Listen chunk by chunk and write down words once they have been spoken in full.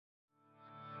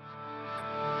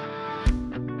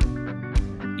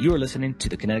You are listening to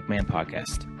the Kinetic Man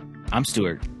Podcast. I'm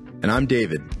Stuart. And I'm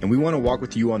David, and we want to walk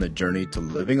with you on the journey to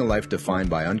living a life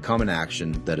defined by uncommon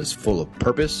action that is full of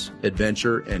purpose,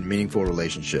 adventure, and meaningful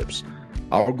relationships.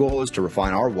 Our goal is to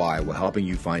refine our why while helping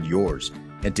you find yours,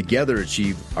 and together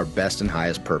achieve our best and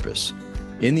highest purpose.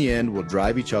 In the end, we'll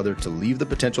drive each other to leave the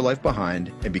potential life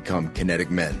behind and become kinetic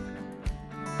men.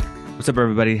 What's up,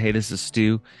 everybody? Hey, this is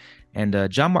Stu. And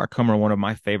John Mark Comer, one of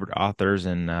my favorite authors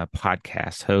and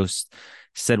podcast hosts,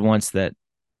 said once that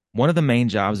one of the main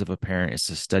jobs of a parent is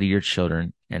to study your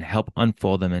children and help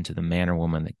unfold them into the man or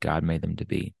woman that God made them to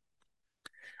be.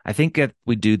 I think that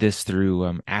we do this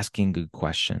through asking good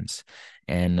questions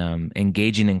and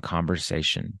engaging in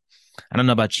conversation. I don't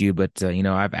know about you, but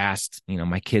I've asked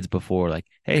my kids before, like,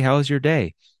 "Hey, how was your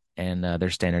day?" And their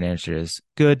standard answer is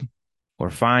good or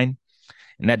fine,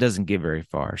 and that doesn't get very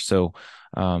far. So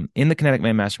in the Kinetic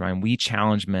Man Mastermind, we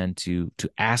challenge men to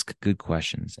ask good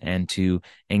questions and to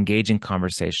engage in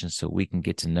conversations so we can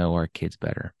get to know our kids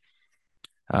better.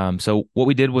 So what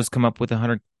we did was come up with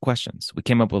 100 questions. We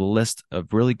came up with a list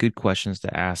of really good questions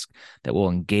to ask that will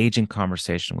engage in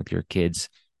conversation with your kids,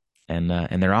 and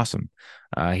they're awesome.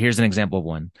 Here's an example of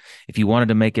one. If you wanted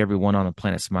to make everyone on the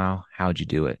planet smile, how would you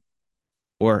do it?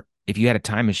 Or if you had a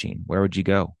time machine, where would you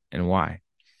go and why?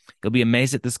 You'll be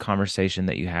amazed at this conversation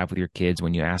that you have with your kids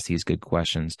when you ask these good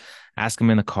questions. Ask them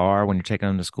in the car when you're taking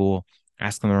them to school.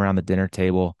 Ask them around the dinner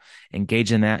table.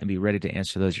 Engage in that and be ready to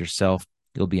answer those yourself.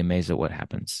 You'll be amazed at what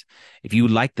happens. If you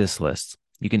like this list,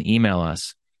 you can email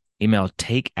us. Email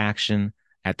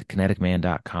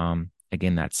takeaction@thekineticman.com.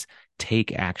 Again, that's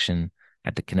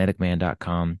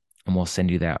takeaction@thekineticman.com, and we'll send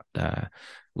you that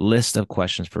list of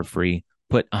questions for free.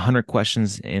 Put 100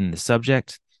 questions in the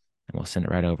subject, and we'll send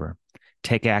it right over.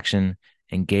 Take action,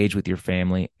 engage with your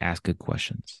family, ask good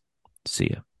questions. See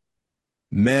ya.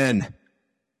 Men,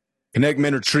 Kinetic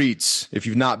Men Retreats. If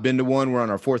you've not been to one, we're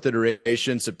on our 4th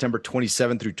iteration, September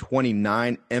 27 through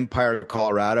 29, Empire,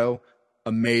 Colorado.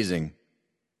 Amazing.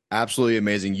 Absolutely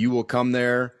amazing. You will come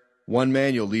there, one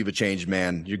man, you'll leave a changed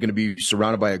man. You're going to be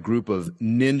surrounded by a group of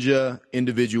ninja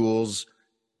individuals.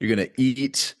 You're going to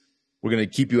eat. We're going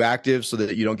to keep you active so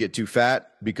that you don't get too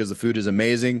fat because the food is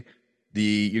amazing.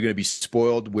 You're going to be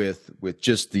spoiled with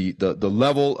just the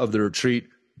level of the retreat.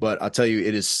 But I'll tell you,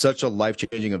 it is such a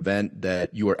life-changing event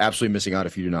that you are absolutely missing out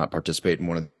if you do not participate in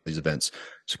one of these events.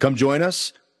 So come join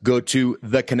us. Go to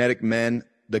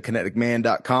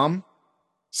thekineticman.com.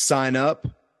 Sign up.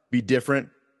 Be different.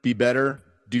 Be better.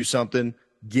 Do something.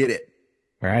 Get it.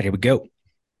 All right, here we go.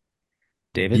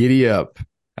 David? Giddy up.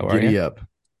 How are you? Giddy up.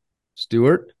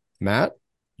 Stuart, Matt,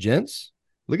 gents.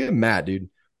 Look at Matt, dude.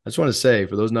 I just want to say,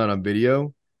 for those not on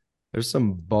video, there's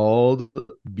some bald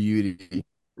beauty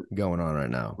going on right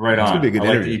now. Right on. It's going to be a good I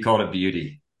like interview. that you called it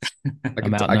beauty. I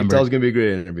can tell it's going to be a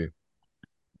great interview.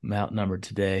 I'm outnumbered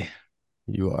today.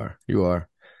 You are.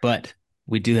 But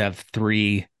we do have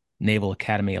 3 Naval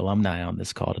Academy alumni on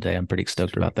this call today. I'm pretty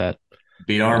stoked about that.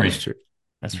 Beat Army.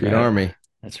 That's Beat right. Army.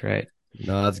 That's right.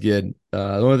 No, that's good. The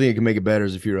only thing that can make it better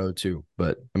is if you're 0-2.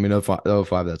 But I mean,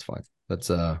 0-5, that's fine. That's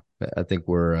I think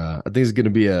it's going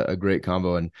to be a great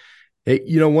combo. And hey,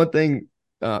 one thing,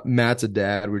 Matt's a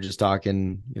dad. We're just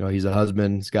talking. He's a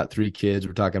husband. He's got 3 kids.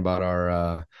 We're talking about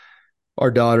our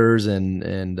daughters and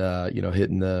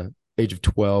hitting the age of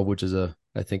 12, which is I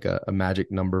think a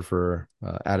magic number for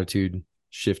attitude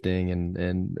shifting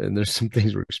and there's some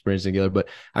things we're experiencing together. But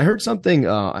I heard something,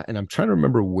 and I'm trying to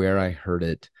remember where I heard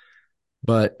it,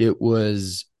 but it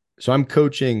was. So I'm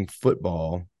coaching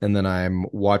football, and then I'm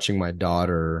watching my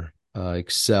daughter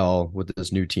excel with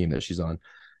this new team that she's on.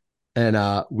 And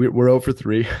we're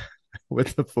 0-3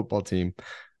 with the football team.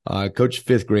 Coach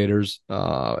 5th graders.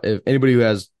 If anybody who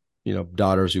has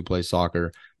daughters who play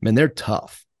soccer, man, they're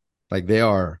tough. Like they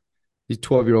are these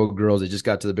 12-year-old girls. They just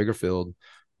got to the bigger field,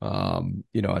 and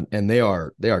they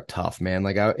are tough, man.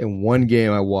 Like in one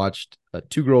game, I watched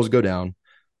 2 girls go down.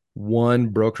 One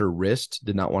broke her wrist,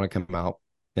 did not want to come out.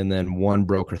 And then one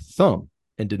broke her thumb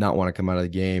and did not want to come out of the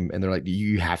game. And they're like,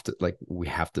 we have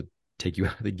to take you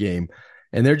out of the game.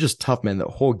 And they're just tough, man. The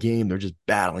whole game, they're just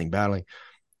battling.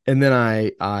 And then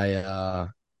I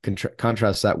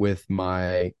contrast that with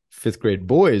my 5th grade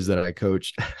boys that I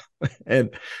coached. And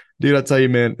dude, I'll tell you,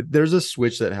 man, there's a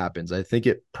switch that happens. I think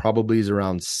it probably is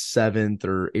around 7th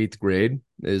or 8th grade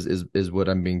is what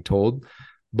I'm being told.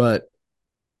 But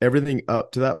everything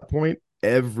up to that point,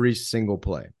 every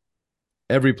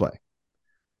play,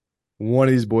 one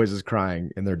of these boys is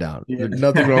crying and they're down. Yeah. There's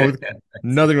nothing wrong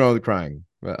with crying.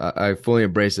 I fully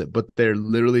embrace it, but they're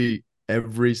literally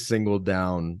every single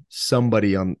down.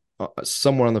 Somebody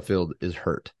somewhere on the field is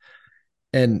hurt,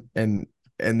 and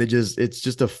it's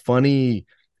just a funny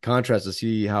contrast to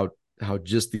see how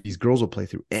just these girls will play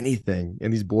through anything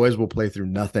and these boys will play through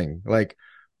nothing. Like,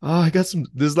 oh, I got some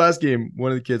this last game,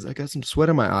 one of the kids, I got some sweat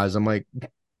in my eyes. I'm like,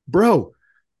 bro,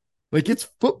 like it's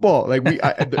football. Like me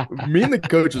and the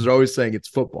coaches are always saying it's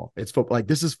football. It's football. Like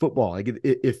this is football. Like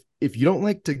if you don't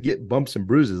like to get bumps and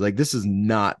bruises, like this is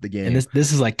not the And game.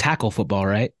 this is like tackle football,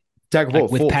 right? Tackle Like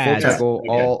football, with full pads. Yeah. tackle,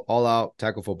 Okay. all out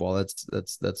tackle football. That's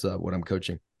what I'm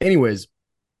coaching. Anyways,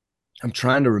 I'm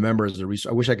trying to remember as a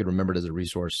resource. I wish I could remember it as a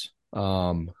resource.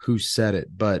 Who said it?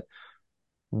 But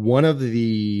one of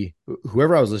the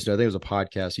whoever I was listening to, I think it was a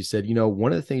podcast. He said,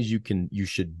 one of the things you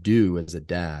should do as a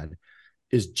dad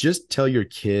is just tell your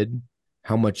kid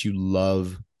how much you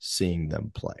love seeing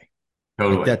them play. Like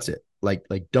Totally. that's it. Like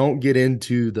don't get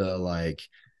into the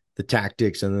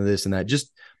tactics and this and that.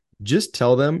 Just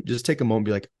tell them, just take a moment,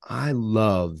 be like, I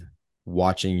love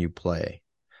watching you play.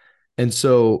 And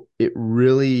so it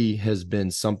really has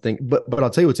been something, but I'll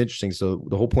tell you what's interesting. So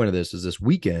the whole point of this is this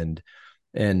weekend,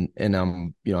 and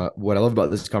what I love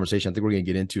about this conversation, I think we're going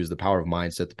to get into is the power of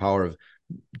mindset, the power of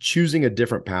choosing a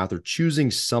different path or choosing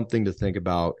something to think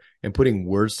about and putting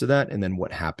words to that, and then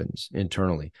what happens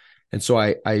internally. And so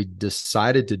I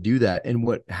decided to do that. And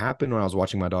what happened when I was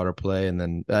watching my daughter play, and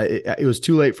then it was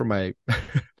too late for my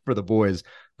for the boys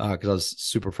because I was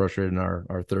super frustrated in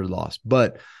our third loss.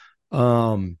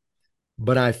 Um,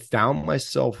 but I found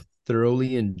myself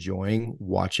thoroughly enjoying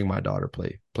watching my daughter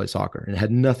play soccer. And it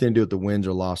had nothing to do with the wins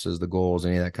or losses, the goals,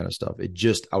 any of that kind of stuff.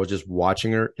 I was just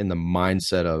watching her in the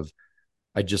mindset of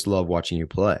I just love watching you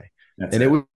play. That's And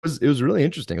it it. was really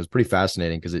interesting. It was pretty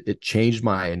fascinating because it changed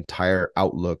my entire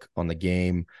outlook on the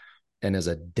game. And as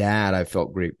a dad, I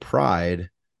felt great pride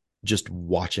just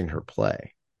watching her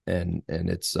play. And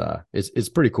it's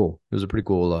pretty cool. It was a pretty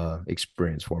cool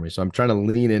experience for me. So I'm trying to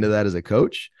lean into that as a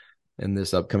coach. And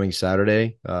this upcoming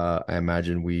Saturday, I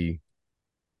imagine we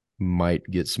might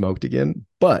get smoked again.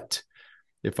 But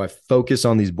if I focus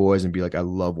on these boys and be like, I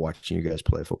love watching you guys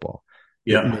play football,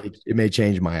 Yeah. it may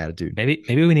change my attitude. Maybe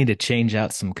we need to change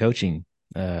out some coaching,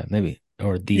 maybe,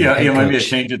 or the Yeah. head Yeah. Maybe a coach.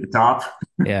 change at the top.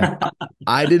 Yeah.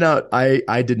 I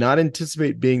did not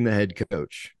anticipate being the head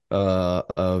coach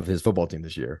of his football team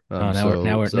this year. Oh,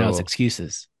 now it's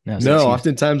excuses. Now it's No, excuses.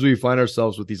 oftentimes we find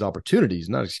ourselves with these opportunities,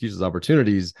 not excuses,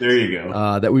 opportunities There you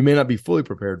go. that we may not be fully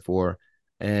prepared for.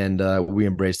 And we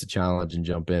embrace the challenge and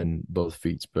jump in both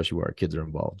feet, especially where our kids are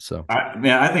involved. So,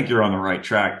 I think you're on the right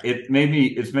track. It's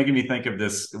making me think of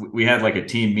this. We had like a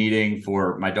team meeting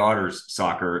for my daughter's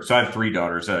soccer. So I have three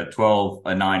daughters, a 12,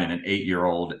 a 9, and an 8-year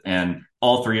old, and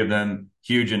all three of them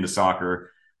huge into soccer.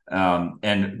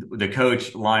 And the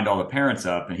coach lined all the parents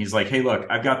up and he's like, hey, look,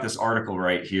 I've got this article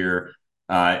right here.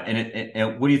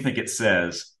 And what do you think it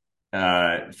says,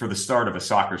 for the start of a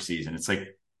soccer season? It's like,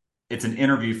 it's an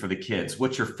interview for the kids.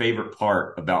 What's your favorite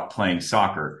part about playing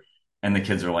soccer? And the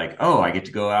kids are like, oh, I get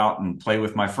to go out and play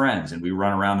with my friends and we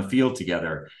run around the field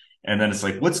together. And then it's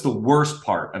like, what's the worst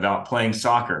part about playing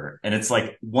soccer? And it's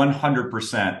like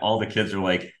 100%. All the kids are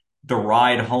like, the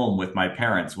ride home with my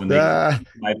parents when they uh,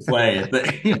 I play at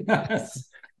the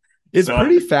it's so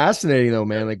pretty fascinating though,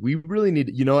 man. Like we really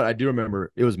need, what I do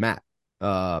remember, it was Matt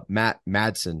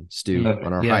Madsen, Stu, Mm,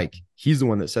 on our yeah. hike. He's the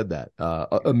one that said that.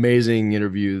 Amazing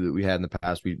interview that we had in the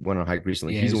past. We went on a hike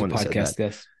recently. Yeah, He's the he's a one that said that. podcast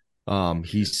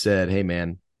guest. He said, hey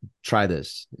man, try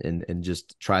this and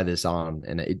just try this on.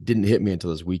 And it didn't hit me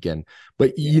until this weekend.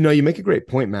 But yeah. you make a great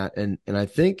point, Matt. And I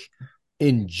think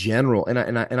in general,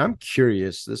 I'm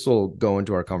curious, this will go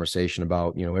into our conversation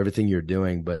about, everything you're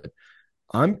doing, but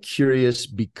I'm curious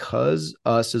because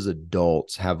us as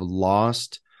adults have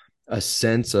lost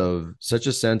such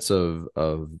a sense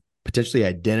of potentially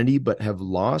identity, but have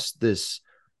lost this,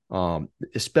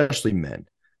 especially men.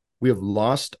 We have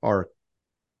lost our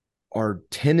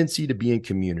tendency to be in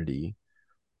community.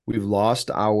 We've lost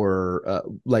our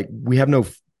we have no.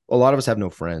 A lot of us have no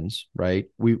friends, right?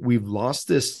 We've lost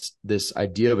this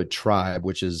idea of a tribe,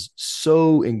 which is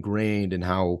so ingrained in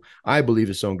how I believe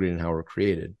is so ingrained in how we're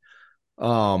created.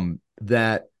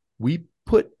 That we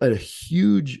put a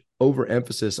huge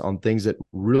overemphasis on things that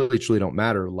really truly don't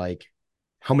matter, like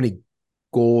how many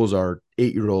goals our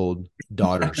 8-year-old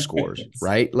daughter scores,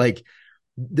 right? Like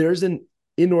there's an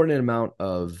inordinate amount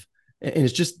of, and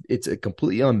it's a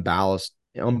completely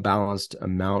unbalanced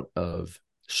amount of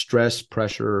stress,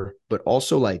 pressure, but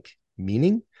also like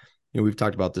meaning. We've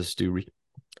talked about this, Stu,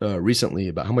 recently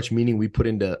about how much meaning we put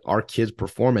into our kids'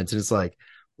 performance, and it's like,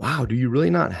 wow, do you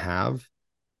really not have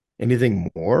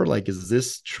anything more? Like, is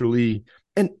this truly?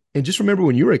 And just remember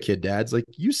when you were a kid, dads, like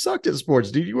you sucked at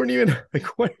sports, dude. You weren't even like,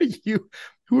 what are you?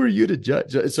 Who are you to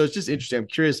judge? So it's just interesting. I'm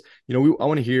curious. I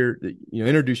want to hear,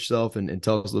 introduce yourself and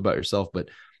tell us a little about yourself. But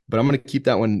but I'm going to keep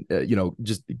that one,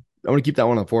 just I'm going to keep that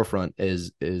one on the forefront.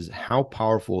 Is how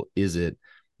powerful is it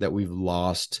that we've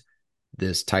lost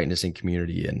this tightness in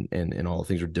community and all the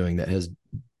things we're doing that has,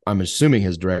 I'm assuming,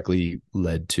 has directly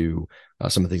led to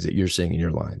some of the things that you're seeing in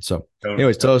your line. So,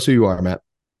 anyways, tell us who you are, Matt.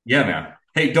 Yeah, man.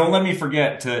 Hey, don't let me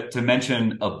forget to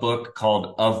mention a book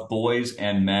called Of Boys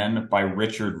and Men by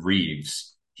Richard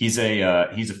Reeves. He's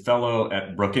a fellow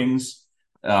at Brookings.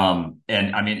 And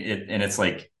I mean it's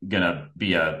like gonna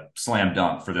be a slam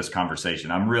dunk for this conversation.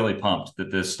 I'm really pumped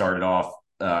that this started off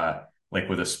like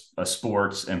with a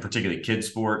sports, and particularly kids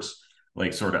sports,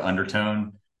 like sort of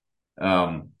undertone.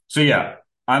 So yeah,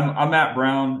 I'm Matt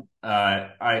Brown.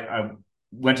 I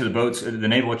went to the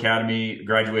Naval Academy,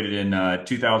 graduated in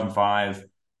 2005.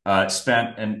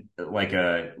 Spent in like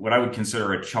a what I would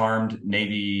consider a charmed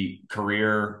Navy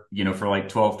career. For like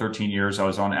 12, 13 years, I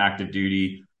was on active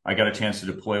duty. I got a chance to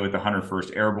deploy with the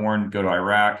 101st Airborne, go to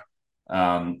Iraq.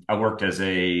 I worked as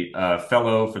a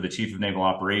fellow for the Chief of Naval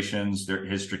Operations,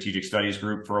 his strategic studies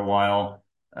group for a while.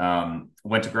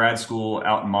 Went to grad school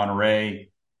out in Monterey.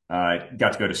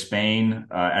 Got to go to Spain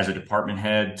as a department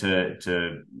head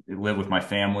to live with my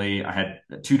family. I had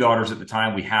two daughters at the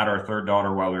time. We had our third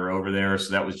daughter while we were over there,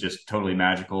 so that was just totally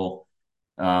magical.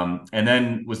 And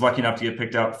then was lucky enough to get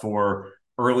picked up for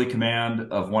early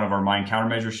command of one of our mine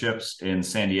countermeasure ships in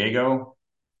San Diego,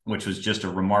 which was just a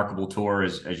remarkable tour,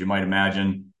 as you might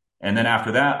imagine. And then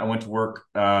after that, I went to work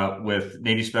with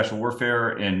Navy Special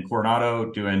Warfare in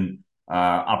Coronado, doing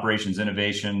operations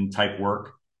innovation type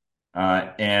work.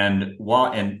 And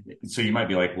so you might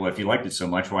be like, well, if you liked it so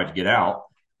much, why'd you get out?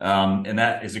 And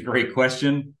that is a great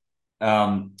question.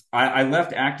 I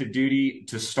left active duty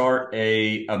to start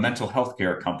a mental health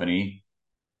care company.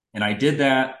 And I did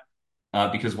that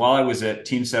because while I was at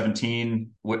Team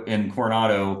 17 in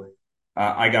Coronado,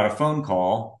 I got a phone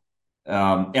call.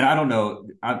 And I don't know,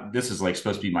 this is like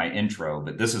supposed to be my intro,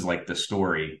 but this is like the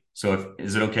story. So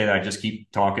is it okay that I just keep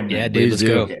talking? Yeah, dude, Please let's do.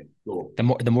 go. Okay, cool.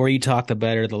 The more you talk, the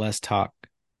better. The less talk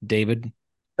David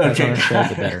has on Okay. our show,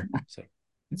 the better.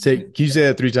 So Can you say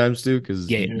that 3 times too?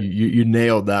 Because yeah, you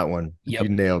nailed that one. yep. You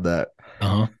nailed that.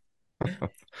 Uh-huh.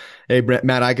 Hey,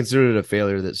 Matt, I considered it a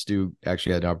failure that Stu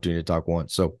actually had the opportunity to talk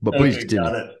once. So, but please Okay, continue.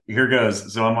 got it. Here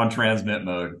goes. So I'm on transmit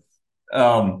mode.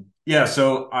 Yeah,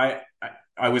 so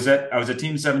I was at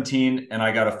Team 17, and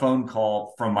I got a phone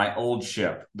call from my old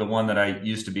ship, the one that I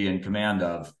used to be in command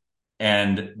of.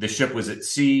 And the ship was at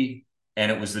sea,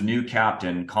 and it was the new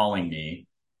captain calling me.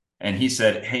 And he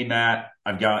said, "Hey Matt,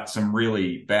 I've got some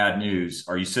really bad news.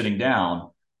 Are you sitting down?"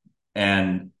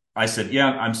 And I said, "Yeah,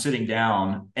 I'm sitting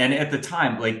down." And at the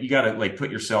time, like you got to like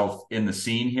put yourself in the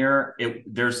scene here.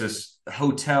 There's this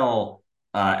hotel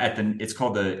it's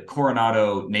called the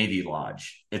Coronado Navy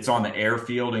Lodge. It's on the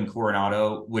airfield in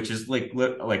Coronado, which is like a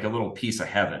little piece of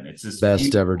heaven. It's this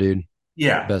Best ever, dude.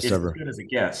 yeah, Best it's as ever. good as it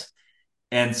gets.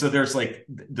 And so there's like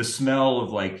the smell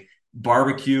of like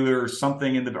barbecue or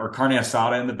something or carne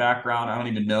asada in the background. I don't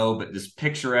even know, but this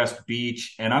picturesque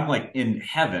beach, and I'm like in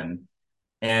heaven.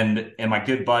 And my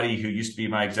good buddy, who used to be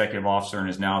my executive officer and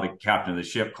is now the captain of the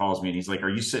ship, calls me and he's like, "Are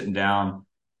you sitting down?"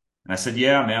 And I said,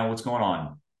 "Yeah, man, what's going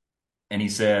on?" And he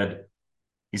said,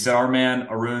 "Our man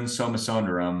Arun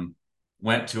Somasundaram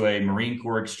went to a Marine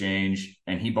Corps exchange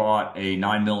and he bought a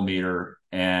 9 millimeter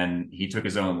and he took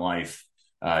his own life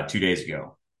 2 days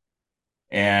ago."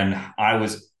 And I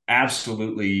was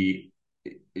absolutely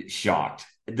shocked.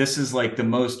 This is like the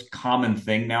most common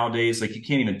thing nowadays. Like you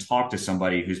can't even talk to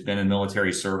somebody who's been in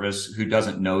military service who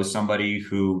doesn't know somebody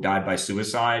who died by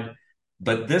suicide.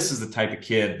 But this is the type of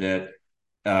kid that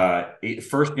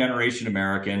first generation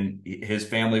American. His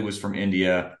family was from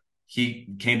India. He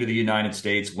came to the United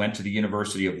States, went to the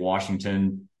University of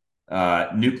Washington,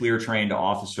 nuclear trained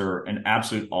officer, an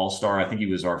absolute all star. I think he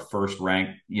was our first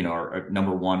ranked, our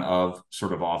number one of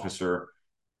sort of officer.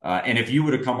 And if you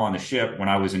would have come on the ship when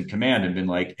I was in command and been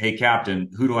like, "Hey, Captain,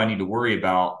 who do I need to worry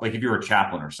about?" Like if you're a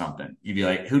chaplain or something, you'd be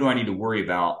like, "Who do I need to worry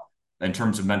about in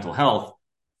terms of mental health?"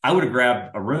 I would have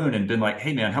grabbed Arun and been like,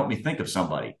 "Hey, man, help me think of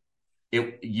somebody."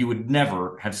 You would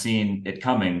never have seen it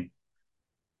coming.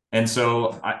 And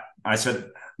so I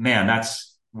said, "Man,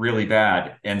 that's really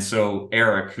bad." And so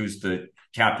Eric, who's the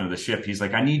captain of the ship, he's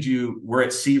like, we're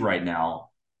at sea right now.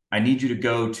 I need you to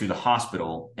go to the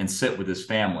hospital and sit with his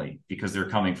family because they're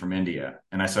coming from India."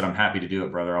 And I said, "I'm happy to do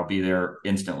it, brother. I'll be there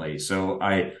instantly." So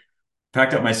I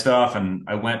packed up my stuff and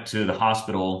I went to the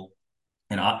hospital.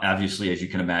 And obviously, as you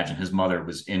can imagine, his mother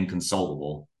was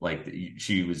inconsolable. Like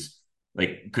she was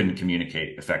like couldn't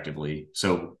communicate effectively.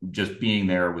 So just being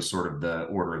there was sort of the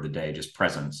order of the day, just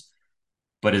presence.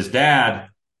 But his dad,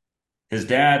 his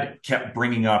dad kept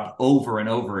bringing up over and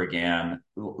over again,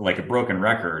 like a broken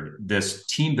record, this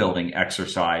team building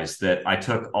exercise that I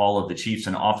took all of the chiefs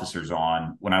and officers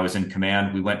on when I was in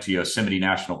command. We went to Yosemite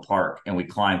National Park and we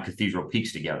climbed Cathedral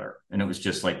Peaks together. And it was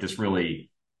just like this really,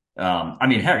 I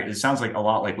mean, heck, it sounds like a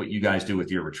lot like what you guys do with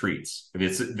your retreats.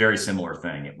 It's a very similar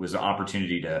thing. It was an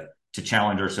opportunity to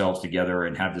challenge ourselves together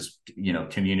and have this,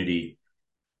 community.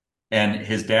 And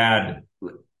his dad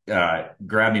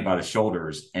grabbed me by the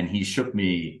shoulders and he shook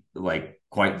me like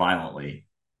quite violently.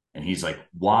 And he's like,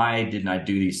 why didn't I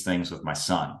do these things with my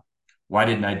son? Why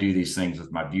didn't I do these things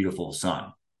with my beautiful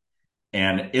son?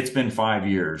 And it's been 5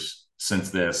 years since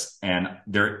this. And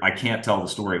I can't tell the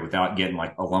story without getting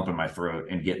like a lump in my throat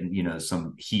and getting,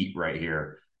 some heat right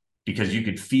here, because you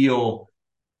could feel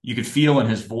in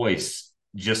his voice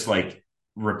just like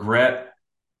regret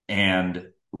and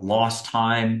lost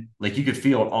time. Like you could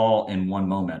feel it all in one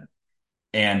moment.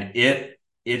 And it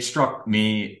struck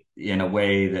me in a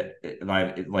way that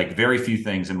like very few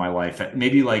things in my life,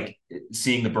 maybe like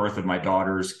seeing the birth of my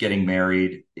daughters, getting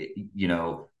married,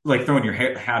 like throwing your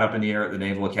hat up in the air at the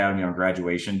Naval Academy on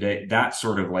graduation day, that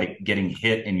sort of like getting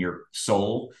hit in your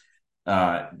soul.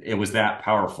 It was that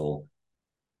powerful.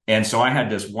 And so I had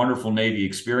this wonderful Navy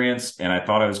experience and I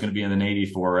thought I was going to be in the Navy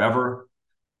forever.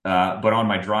 But on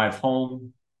my drive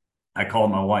home, I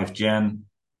called my wife, Jen,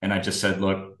 and I just said,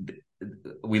 look,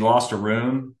 we lost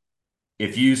Arun.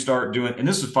 If you start doing, and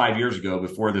this was 5 years ago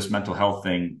before this mental health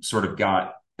thing sort of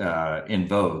got in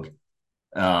vogue.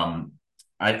 But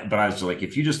I was like,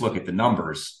 if you just look at the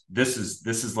numbers, this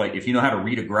is like, if you know how to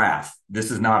read a graph, this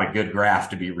is not a good graph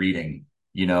to be reading.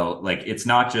 Like it's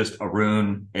not just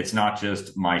Arun, it's not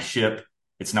just my ship,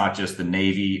 it's not just the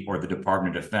Navy or the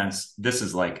Department of Defense. This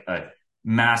is like a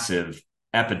massive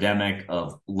epidemic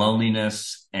of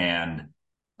loneliness and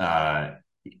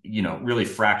really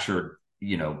fractured,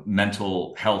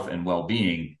 mental health and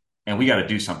well-being, and we got to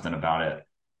do something about it.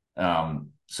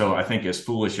 So I think, as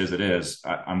foolish as it is,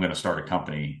 I'm going to start a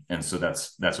company, and so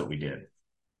that's what we did.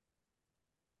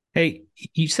 Hey,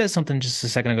 you said something just a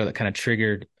second ago that kind of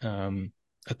triggered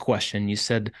a question. You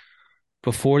said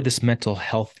before this mental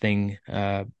health thing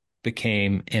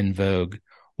became in vogue.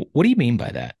 What do you mean by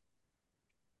that?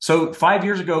 So 5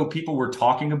 years ago, people were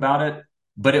talking about it,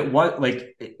 but it was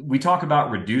like we talk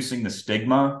about reducing the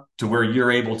stigma to where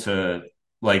you're able to,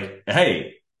 like,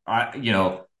 hey,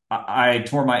 I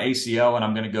tore my ACL and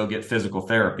I'm going to go get physical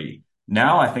therapy.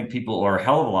 Now I think people are a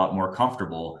hell of a lot more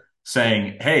comfortable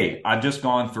saying, hey, I've just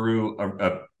gone through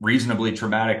a reasonably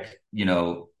traumatic,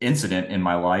 incident in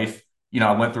my life.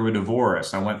 I went through a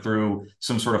divorce. I went through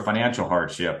some sort of financial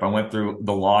hardship. I went through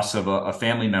the loss of a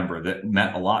family member that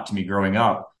meant a lot to me growing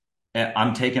up. And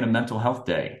I'm taking a mental health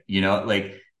day,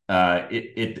 like,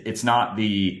 it's not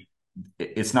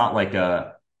like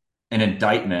an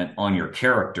indictment on your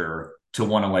character to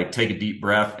want to like take a deep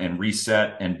breath and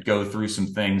reset and go through some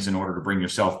things in order to bring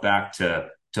yourself back to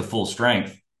full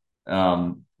strength.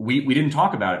 We didn't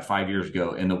talk about it 5 years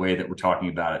ago in the way that we're talking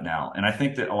about it now. And I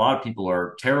think that a lot of people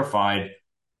are terrified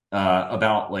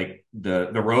about like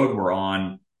the road we're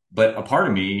on. But a part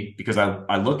of me, because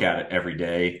I look at it every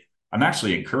day, I'm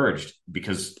actually encouraged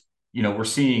because, we're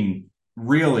seeing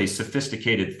really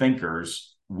sophisticated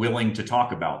thinkers willing to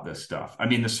talk about this stuff. I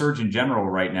mean, the Surgeon General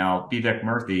right now, Vivek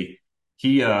Murthy,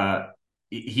 he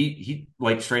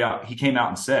like straight out, he came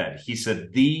out and he said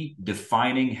the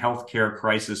defining healthcare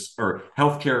crisis or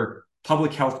healthcare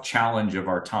public health challenge of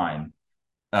our time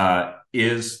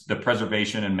is the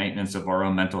preservation and maintenance of our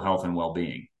own mental health and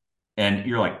well-being. And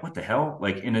you're like, what the hell?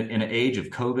 Like in an age of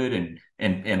COVID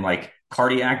and like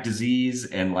cardiac disease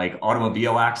and like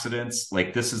automobile accidents,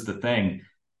 like this is the thing.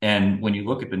 And when you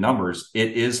look at the numbers,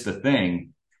 it is the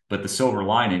thing. But the silver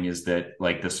lining is that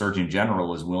like the Surgeon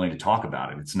General is willing to talk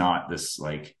about it. It's not this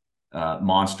like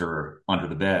monster under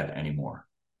the bed anymore.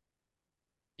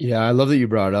 Yeah, I love that you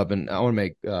brought it up, and I want to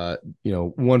make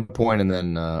one point and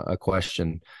then a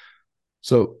question.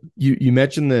 So you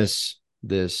mentioned this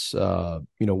whether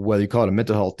you call it a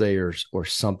mental health day or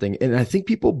something, and I think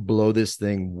people blow this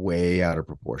thing way out of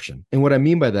proportion. And what I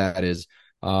mean by that is,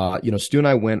 Stu and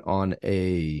I went on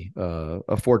a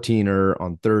 14er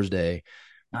on Thursday.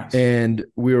 Nice. And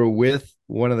we were with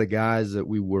one of the guys that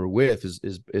we were with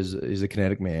is a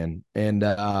kinetic man, and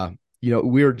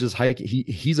we were just hiking.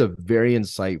 He's a very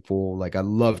insightful. Like, I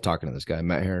love talking to this guy,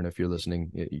 Matt Heron. If you're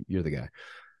listening, you're the guy.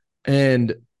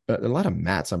 And a lot of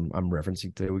Matts I'm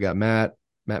referencing today. We got Matt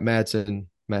Madsen,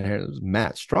 Matt Heron,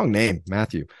 Matt, strong name,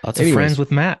 Matthew. Lots of friends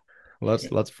with Matt. Lots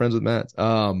of friends with Matt.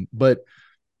 But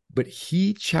but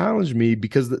he challenged me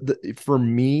because for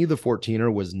me the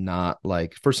 14er was not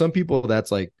like, for some people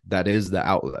that's like, that is the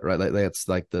outlet, right? Like that's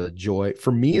like the joy.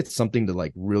 For me it's something to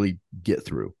like really get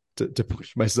through, to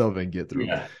push myself and get through.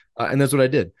 Yeah. And that's what I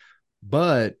did.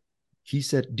 But he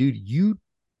said, dude, you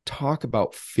talk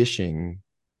about fishing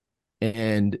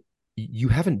and you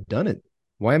haven't done it.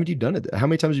 Why haven't you done it? How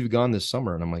many times have you gone this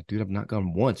summer? And I'm like, dude, I've not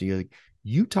gone once. And you're like,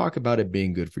 you talk about it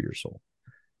being good for your soul.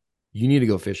 You need to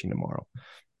go fishing tomorrow.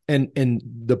 And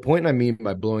the point I mean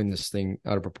by blowing this thing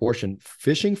out of proportion,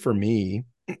 fishing for me,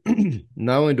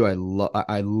 not only do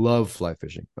I love fly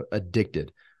fishing,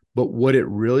 addicted, but what it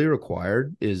really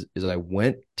required is I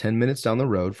went 10 minutes down the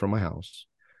road from my house.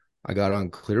 I got on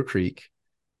Clear Creek.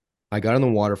 I got in the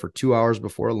water for 2 hours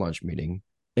before a lunch meeting.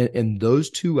 And those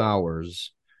 2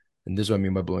 hours, and this is what I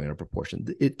mean by blowing out of proportion.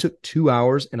 It took 2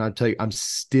 hours, and I'll tell you,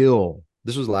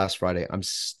 this was last Friday. I'm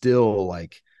still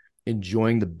like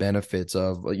enjoying the benefits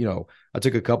of, I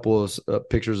took a couple of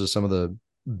pictures of some of the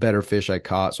better fish I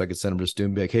caught so I could send them to Stu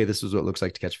and be like, hey, this is what it looks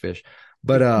like to catch fish.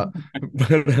 But Yeah,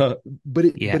 but I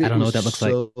it don't know was what that looks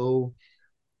like.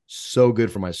 so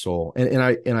good for my soul.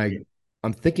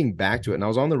 I'm thinking back to it, and I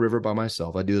was on the river by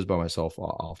myself. I do this by myself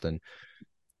often.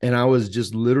 And I was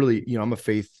just literally, I'm a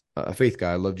faith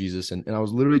guy. I love Jesus. And I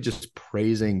was literally just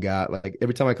praising God. Like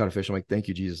every time I caught a fish, I'm like, thank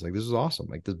you, Jesus. Like, this is awesome.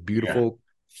 Like this Yeah. beautiful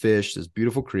fish, this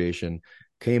beautiful creation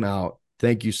came out.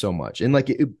 Thank you so much. And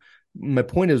like, my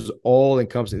point is all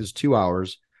encompassing. It was 2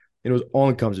 hours, and it was all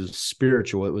encompassing. It was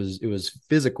spiritual. It was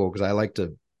physical, because I like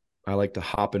to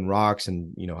hop in rocks,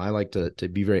 and, I like to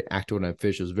be very active when I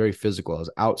fish. It was very physical. I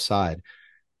was outside,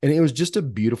 and it was just a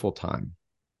beautiful time.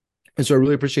 And so I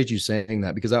really appreciate you saying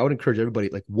that, because I would encourage everybody,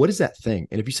 like, what is that thing?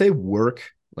 And if you say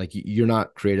work, like you're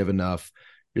not creative enough,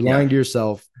 you're lying Yeah. to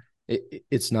yourself.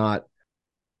 It's not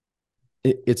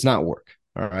work.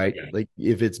 All right. Yeah. Like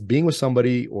if it's being with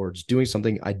somebody or just doing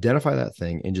something, identify that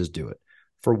thing and just do it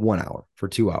for 1 hour, for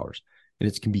 2 hours. And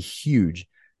it can be huge.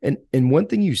 And one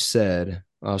thing you said,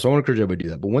 so I want to encourage everybody to do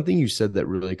that. But one thing you said that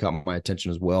really caught my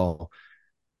attention as well,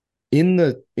 in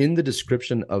the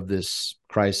description of this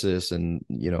crisis, and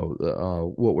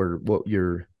what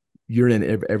you're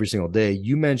in every single day,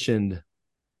 you mentioned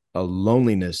a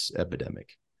loneliness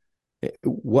epidemic.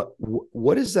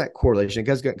 What is that correlation? It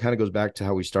guys kind of goes back to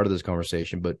how we started this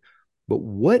conversation, but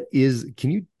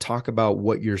can you talk about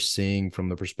what you're seeing from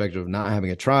the perspective of not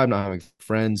having a tribe, not having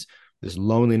friends, this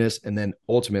loneliness, and then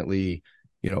ultimately,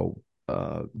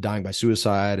 dying by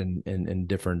suicide and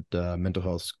different mental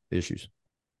health issues?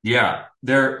 Yeah,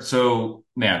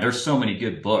 man, there's so many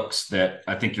good books that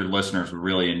I think your listeners would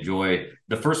really enjoy.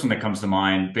 The first one that comes to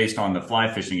mind, based on the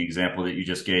fly fishing example that you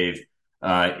just gave,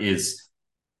 is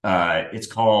it's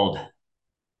called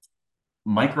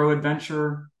Micro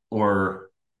Adventure, or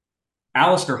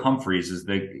Alistair Humphreys is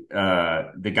the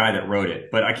guy that wrote it,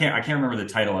 but I can't remember the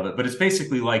title of it. But it's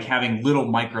basically like having little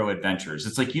micro adventures.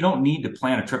 It's like you don't need to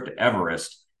plan a trip to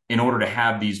Everest in order to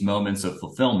have these moments of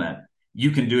fulfillment.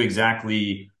 You can do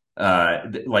exactly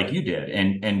like you did,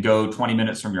 and go 20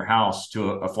 minutes from your house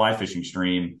to a fly fishing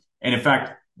stream. And in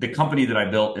fact, the company that I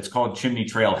built, it's called Chimney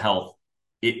Trail Health.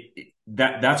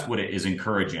 That's what it is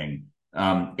encouraging.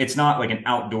 It's not like an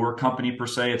outdoor company per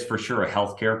se. It's for sure a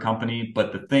healthcare company,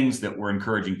 but the things that we're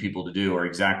encouraging people to do are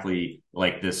exactly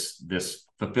like this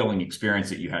fulfilling experience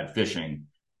that you had fishing.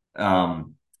 So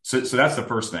that's the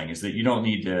first thing, is that you don't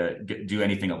need to do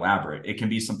anything elaborate. It can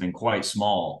be something quite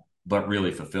small, but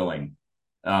really fulfilling.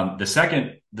 The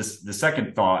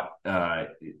second thought,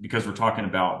 because we're talking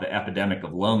about the epidemic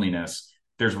of loneliness,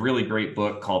 there's a really great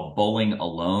book called Bowling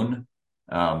Alone.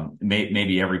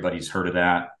 Maybe everybody's heard of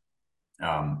that.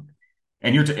 Um,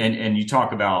 and you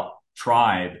talk about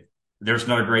tribe. There's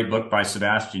another great book by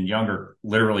Sebastian Younger,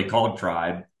 literally called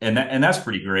Tribe, and that's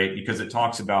pretty great, because it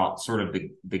talks about sort of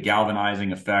the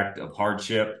galvanizing effect of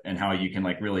hardship and how you can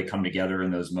like really come together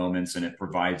in those moments, and it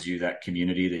provides you that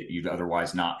community that you'd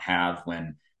otherwise not have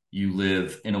when you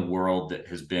live in a world that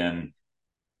has been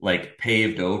like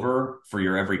paved over for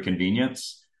your every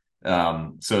convenience.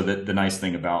 So that the nice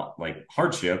thing about like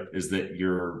hardship is that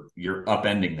you're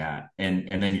upending that, and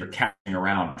then you're catching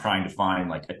around trying to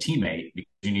find like a teammate, because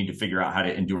you need to figure out how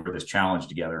to endure this challenge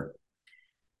together.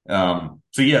 So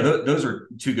yeah, those are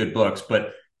two good books.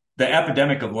 But the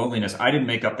epidemic of loneliness, I didn't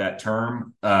make up that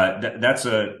term. That's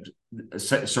a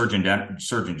Surgeon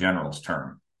General's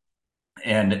term,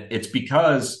 and it's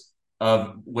because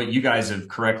of what you guys have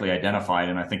correctly identified.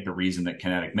 And I think the reason that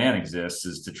Kinetic Man exists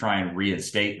is to try and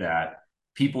reinstate that.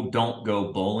 People don't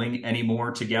go bowling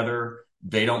anymore together.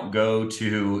 They don't go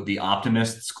to the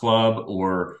Optimists Club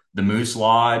or the Moose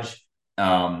Lodge.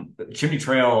 Chimney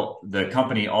Trail, the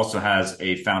company, also has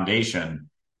a foundation,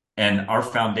 and our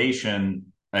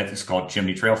foundation, it's called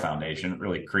Chimney Trail Foundation,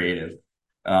 really creative.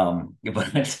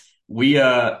 But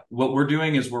what we're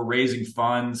doing is we're raising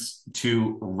funds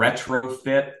to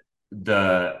retrofit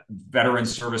the veteran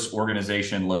service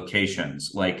organization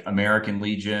locations like American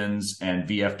Legions and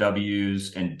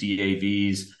VFWs and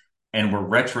DAVs, and we're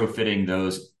retrofitting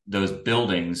those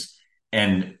buildings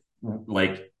and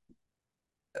like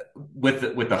with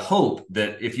the hope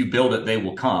that if you build it, they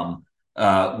will come.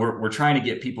 We're trying to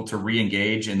get people to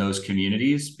re-engage in those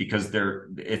communities because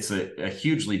it's a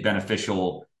hugely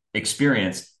beneficial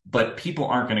experience. But people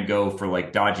aren't going to go for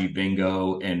like dodgy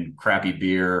bingo and crappy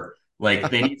beer.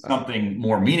 Like they need something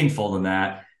more meaningful than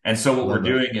that. And so what we're Love that.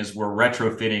 doing is we're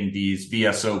retrofitting these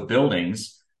VSO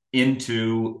buildings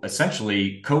into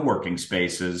essentially co-working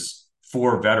spaces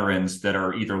for veterans that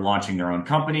are either launching their own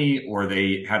company or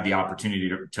they have the opportunity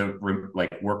to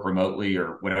like work remotely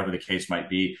or whatever the case might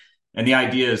be. And the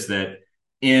idea is that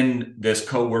in this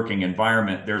co-working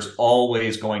environment, there's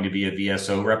always going to be a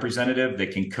VSO representative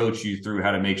that can coach you through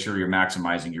how to make sure you're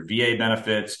maximizing your VA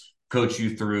benefits, coach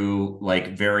you through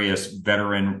like various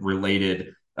veteran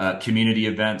related community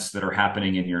events that are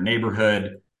happening in your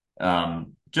neighborhood.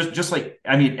 Just like,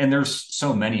 I mean, and there's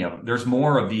so many of them. There's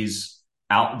more of these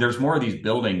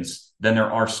buildings than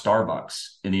there are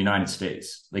Starbucks in the United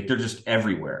States. Like they're just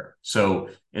everywhere. So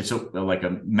it's like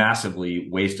a massively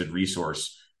wasted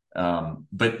resource.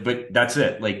 But that's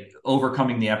it. Like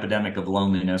overcoming the epidemic of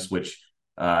loneliness, which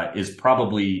is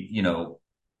probably,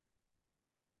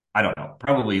 I don't know,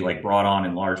 probably like brought on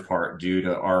in large part due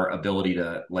to our ability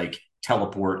to like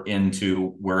teleport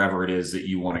into wherever it is that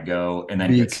you want to go and then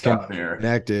Be get stuck there.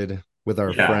 connected with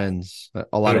our Yeah. friends.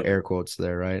 A lot of air quotes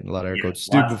there, right? A lot of air Yeah. quotes.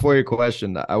 Stu, Lots. before your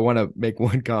question, I want to make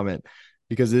one comment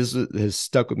because has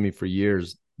stuck with me for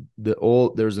years.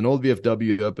 There's an old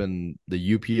VFW up in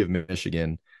the UP of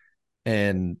Michigan,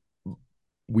 and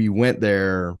we went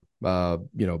there.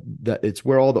 That it's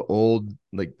where all the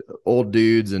old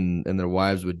dudes and their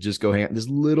wives would just go hang out. This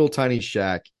little tiny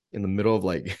shack in the middle of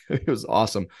like it was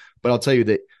awesome. But I'll tell you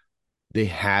that they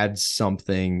had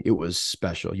something. It was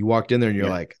special. You walked in there and you're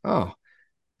Yeah. like, oh,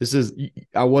 this is.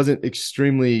 I wasn't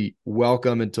extremely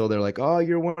welcome until they're like, oh,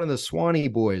 you're one of the Swanee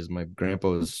boys. My grandpa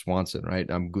was Swanson, right?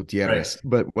 I'm Right. Gutierrez.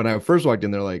 But when I first walked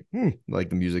in, they're like, like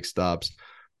the music stops.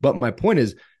 But my point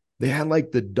is, they had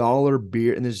like the dollar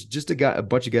beer, and there's just a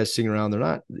bunch of guys sitting around. They're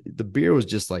not. The beer was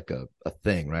just like a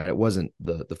thing, right? It wasn't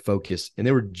the focus, and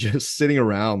they were just sitting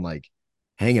around like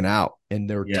hanging out, and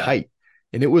they were Yeah. tight,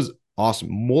 and it was awesome,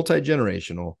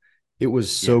 multi-generational. It was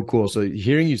Yeah. so cool. So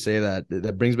hearing you say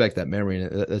that brings back that memory,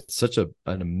 and that's such an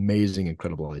amazing,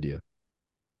 incredible idea.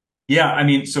 Yeah, I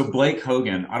mean, so Blake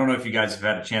Hogan, I don't know if you guys have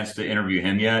had a chance to interview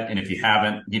him yet, and if you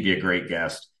haven't, he'd be a great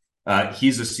guest.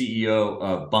 He's the CEO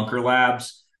of Bunker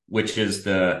Labs, which is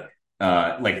the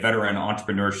like veteran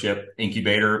entrepreneurship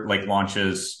incubator, like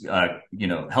launches,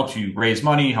 helps you raise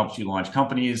money, helps you launch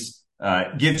companies,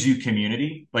 gives you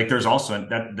community. Like there's also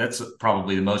that's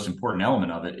probably the most important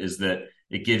element of it is that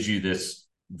it gives you this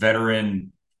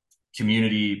veteran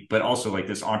community, but also like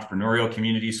this entrepreneurial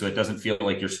community. So it doesn't feel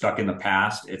like you're stuck in the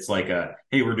past. It's like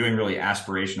hey, we're doing really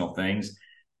aspirational things.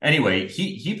 Anyway,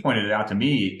 he pointed it out to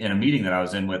me in a meeting that I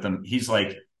was in with him. He's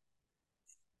like,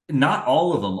 not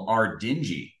all of them are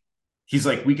dingy. He's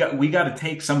like, we got to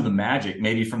take some of the magic,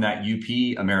 maybe from that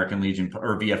UP American Legion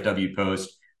or VFW post,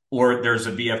 or there's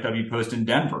a VFW post in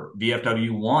Denver,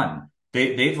 VFW one.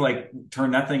 They've like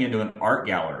turned that thing into an art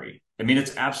gallery. I mean,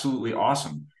 it's absolutely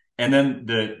awesome. And then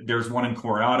there's one in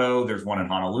Coronado, there's one in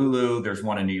Honolulu, there's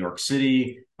one in New York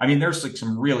City. I mean, there's like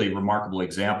some really remarkable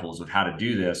examples of how to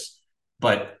do this,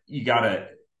 but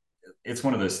it's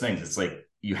one of those things. It's like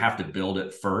you have to build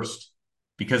it first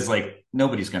because like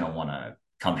nobody's going to want to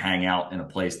come hang out in a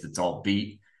place that's all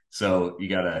beat. So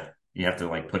you have to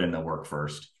like put in the work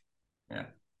first. Yeah.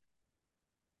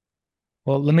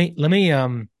 Well, let me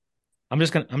I'm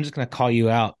just gonna call you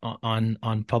out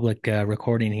on public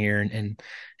recording here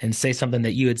and say something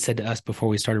that you had said to us before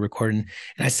we started recording.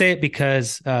 And I say it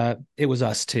because it was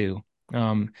us too.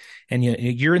 And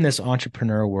you're in this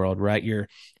entrepreneur world, right? You're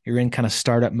in kind of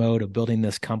startup mode of building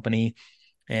this company.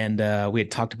 And we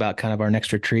had talked about kind of our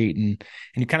next retreat, and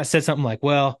you kind of said something like,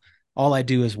 "Well, all I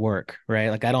do is work, right?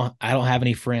 Like I don't have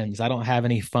any friends, I don't have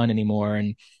any fun anymore,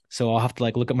 and so I'll have to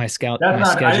like look at That's my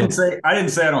not, schedule." I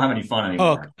didn't say I don't have any fun Oh,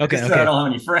 anymore. I okay, just said I okay. don't have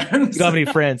any You friends. don't have any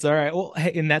friends. All right. Well,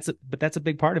 hey, and but that's a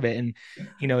big part of it. And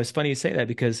it's funny you say that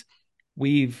because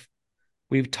we've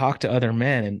talked to other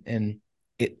men, and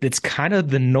it's kind of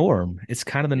the norm. It's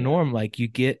kind of the Yeah. norm. Like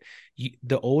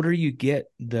the older you get,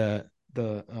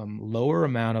 the lower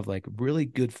amount of like really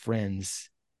good friends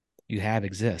you have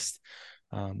exist.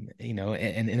 And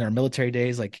in our military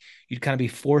days, like you'd kind of be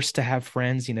forced to have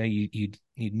friends. You'd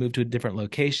move to a different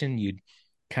location. You'd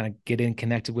kind of get in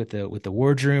connected with the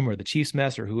wardroom or the chief's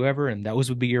mess or whoever, and those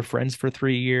would be your friends for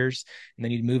 3 years. And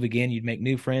then you'd move again. You'd make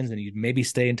new friends, and you'd maybe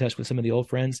stay in touch with some of the old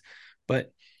friends.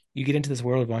 But you get into this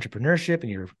world of entrepreneurship, and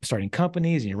you're starting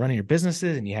companies, and you're running your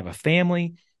businesses, and you have a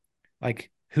family. Like,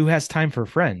 who has time for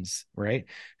friends, right?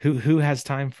 Who has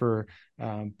time for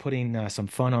putting some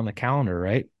fun on the calendar,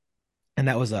 right? And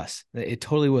that was us. It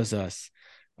totally was us.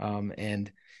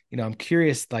 And I'm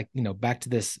curious, like, back to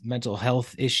this mental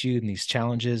health issue and these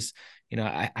challenges.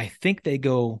 I think they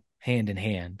go hand in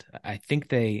hand. I think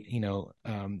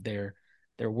they're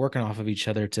working off of each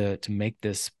other to make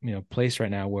this place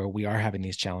right now where we are having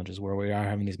these challenges, where we are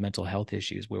having these mental health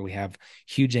issues, where we have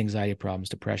huge anxiety problems,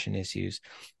 depression issues,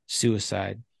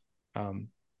 suicide. Um,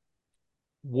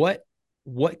 what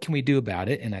what can we do about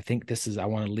it? And I think I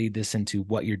want to lead this into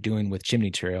what you're doing with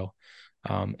Chimney Trail,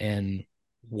 and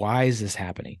why is this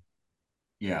happening?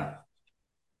 Yeah.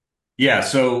 Yeah.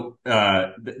 So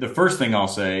the first thing I'll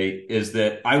say is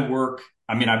that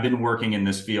I mean, I've been working in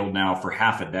this field now for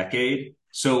half a decade.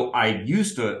 So I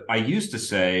used to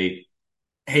say,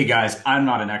 hey guys, I'm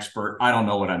not an expert. I don't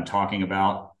know what I'm talking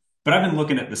about. But I've been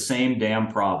looking at the same damn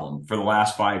problem for the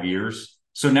last 5 years.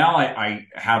 So now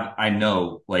I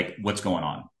know like what's going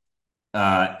on.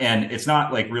 And it's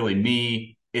not like really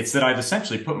me. It's that I've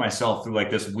essentially put myself through like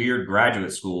this weird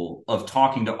graduate school of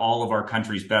talking to all of our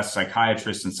country's best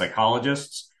psychiatrists and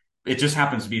psychologists. It just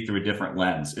happens to be through a different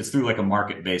lens. It's through like a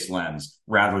market-based lens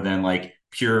rather than like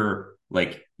pure,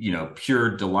 like,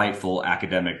 pure delightful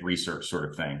academic research sort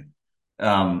of thing.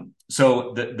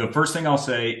 So the first thing I'll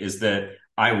say is that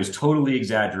I was totally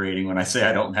exaggerating when I say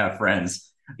I don't have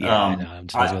friends. Yeah, I know. I'm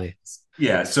totally I, with you.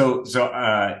 yeah, so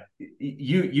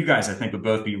you guys I think would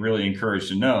both be really encouraged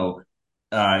to know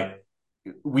uh,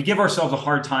 we give ourselves a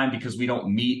hard time because we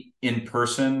don't meet in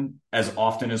person as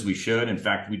often as we should. In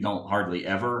fact, we don't hardly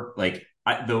ever. Like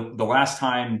the last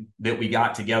time that we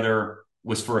got together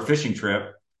was for a fishing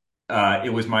trip.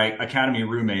 It was my academy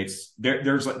roommates. There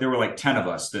were like 10 of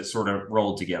us that sort of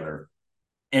rolled together,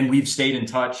 and we've stayed in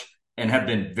touch and have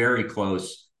been very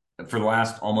close for the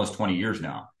last almost 20 years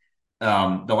now.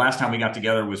 The last time we got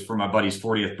together was for my buddy's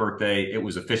 40th birthday. It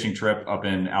was a fishing trip up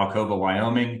in Alcova,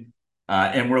 Wyoming.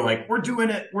 And we're like, we're doing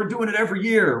it. We're doing it every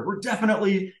year. We're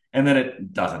definitely, and then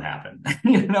it doesn't happen,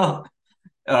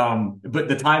 but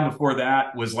the time before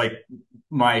that was like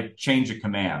my change of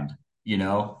command, you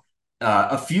know.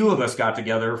 A few of us got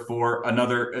together for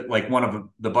another, like one of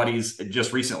the buddies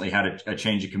just recently had a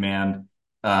change of command.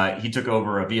 He took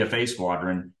over a VFA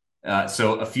squadron.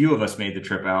 So a few of us made the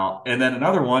trip out. And then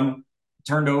another one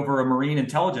turned over a Marine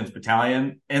intelligence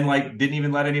battalion and like didn't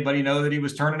even let anybody know that he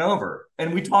was turning over.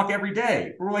 And we talk every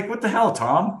day. We're like, what the hell,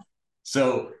 Tom?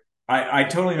 So I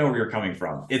totally know where you're coming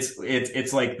from.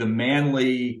 It's like the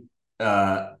manly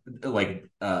bond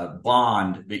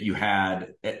that you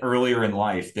had earlier in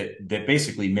life that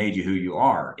basically made you who you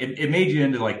are. It made you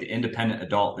into like the independent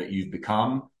adult that you've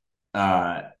become.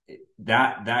 Uh,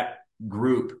 that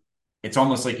group, it's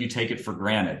almost like you take it for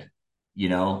granted.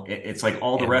 It's like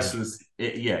all the Yeah, rest man. of this.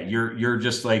 Yeah, you're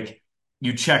just like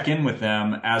you check in with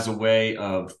them as a way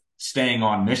of staying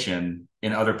on mission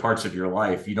in other parts of your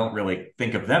life. You don't really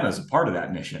think of them as a part of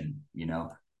that mission.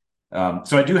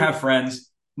 So I do have friends.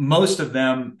 Most of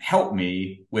them help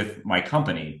me with my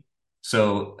company.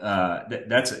 So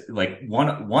that's like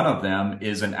one of them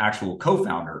is an actual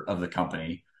co-founder of the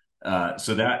company.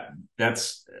 So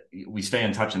that's we stay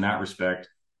in touch in that respect.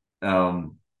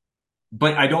 Um,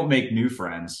 but I don't make new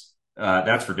friends.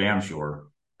 That's for damn sure.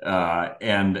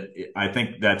 And I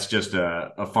think that's just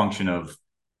a function of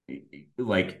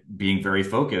like being very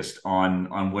focused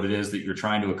on what it is that you're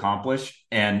trying to accomplish.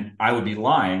 And I would be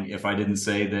lying if I didn't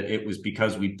say that it was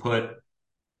because we put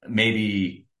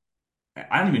maybe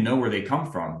I don't even know where they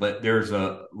come from, but there's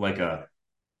a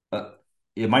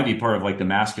it might be part of like the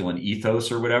masculine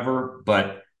ethos or whatever,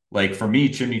 but like for me,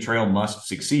 Chimney Trail must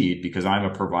succeed because I'm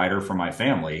a provider for my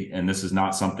family, and this is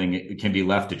not something that can be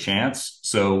left to chance.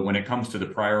 So when it comes to the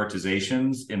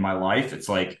prioritizations in my life, it's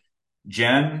like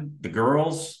Jen, the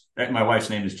girls. My wife's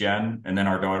name is Jen, and then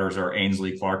our daughters are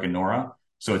Ainsley, Clark, and Nora.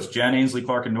 So it's Jen, Ainsley,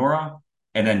 Clark, and Nora,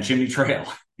 and then Chimney Trail,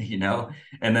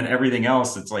 and then everything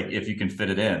else. It's like if you can fit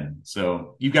it in.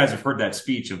 So you guys have heard that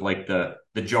speech of like the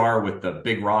jar with the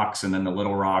big rocks and then the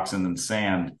little rocks and then the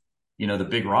sand. The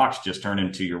big rocks just turn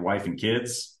into your wife and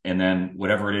kids, and then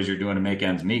whatever it is you're doing to make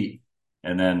ends meet.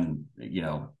 And then,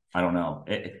 I don't know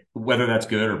whether that's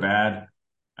good or bad.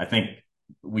 I think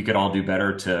we could all do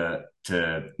better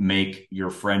to make your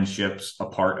friendships a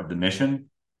part of the mission,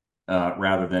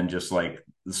 rather than just like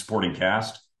the supporting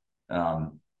cast.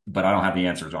 But I don't have the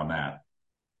answers on that.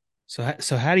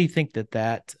 So how do you think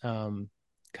that kind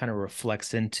of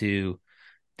reflects into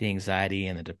the anxiety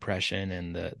and the depression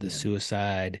and the Yeah.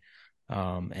 suicide,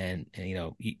 and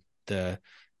the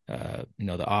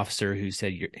the officer who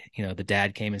said the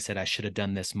dad came and said I should have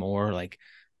done this more. Like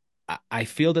I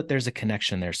feel that there's a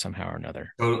connection there somehow or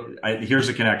another. So here's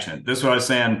a connection. This is what I was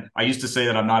saying. I used to say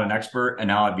that I'm not an expert, and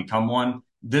now I've become one.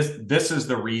 This is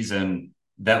the reason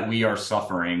that we are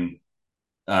suffering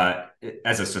uh,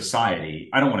 as a society.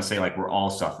 I don't want to say like we're all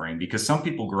suffering, because some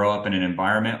people grow up in an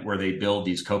environment where they build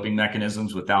these coping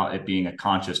mechanisms without it being a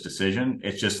conscious decision.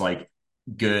 It's just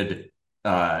good,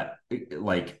 uh,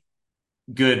 like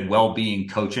good well-being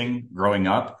coaching growing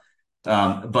up.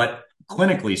 But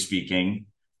clinically speaking,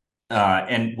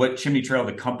 and what Chimney Trail,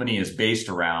 the company, is based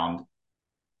around.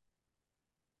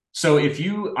 So if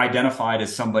you identified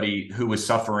as somebody who was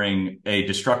suffering a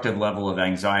destructive level of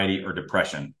anxiety or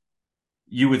depression,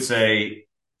 you would say,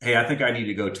 "Hey, I think I need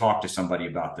to go talk to somebody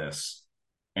about this."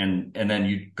 And then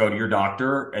you go to your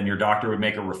doctor, and your doctor would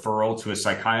make a referral to a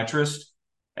psychiatrist,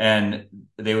 and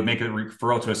they would make a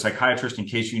referral to a psychiatrist in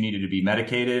case you needed to be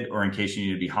medicated or in case you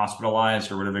needed to be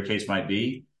hospitalized or whatever the case might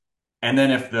be. And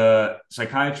then if the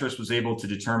psychiatrist was able to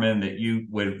determine that you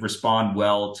would respond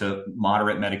well to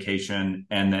moderate medication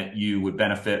and that you would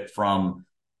benefit from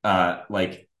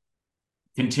like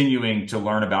continuing to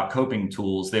learn about coping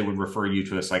tools, they would refer you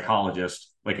to a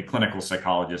psychologist, like a clinical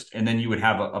psychologist. And then you would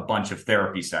have a bunch of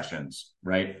therapy sessions,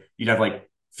 right? You'd have like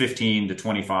 15 to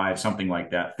 25, something like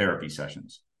that, therapy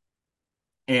sessions.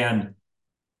 And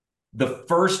the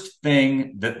first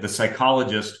thing that the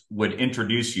psychologist would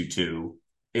introduce you to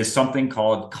is something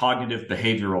called cognitive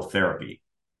behavioral therapy.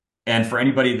 And for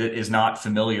anybody that is not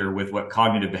familiar with what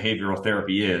cognitive behavioral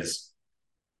therapy is,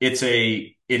 it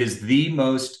is the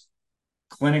most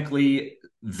clinically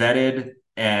vetted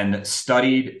and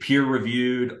studied, peer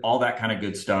reviewed, all that kind of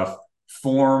good stuff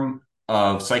form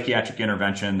of psychiatric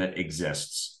intervention that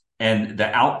exists. And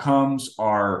the outcomes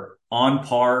are on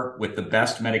par with the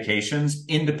best medications,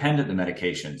 independent of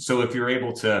medication. So if you're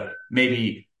able to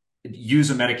maybe use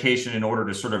a medication in order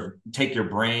to sort of take your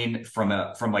brain from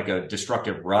like a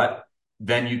destructive rut,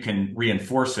 then you can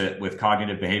reinforce it with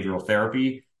cognitive behavioral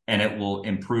therapy, and it will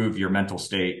improve your mental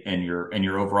state and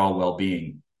your overall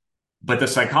well-being. But the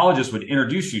psychologist would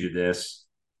introduce you to this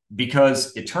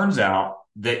because it turns out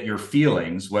that your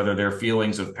feelings, whether they're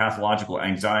feelings of pathological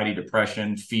anxiety,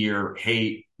 depression, fear,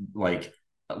 hate, like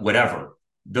whatever,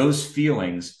 those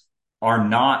feelings are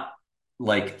not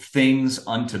like things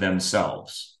unto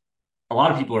themselves. A lot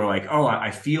of people are like, "Oh,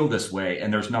 I feel this way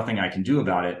and there's nothing I can do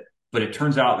about it." But it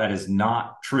turns out that is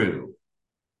not true.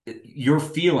 Your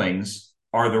feelings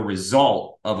are the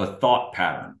result of a thought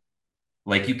pattern.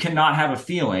 Like you cannot have a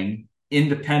feeling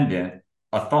independent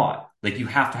a thought. Like you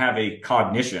have to have a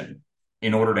cognition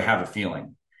in order to have a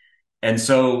feeling. And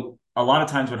so a lot of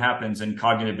times what happens in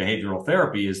cognitive behavioral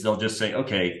therapy is they'll just say,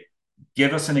 "Okay,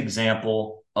 give us an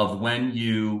example of when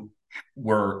you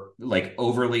were like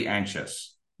overly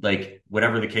anxious, like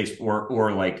whatever the case,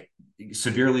 or like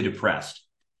severely depressed."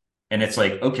 And it's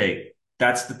like, "Okay,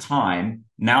 that's the time.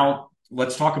 Now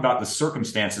let's talk about the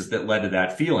circumstances that led to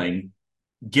that feeling.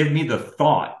 Give me the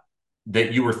thought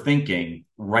that you were thinking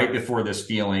right before this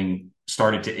feeling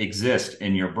started to exist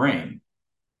in your brain."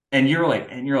 And you're like,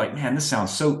 "Man, this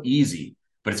sounds so easy,"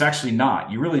 but it's actually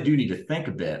not. You really do need to think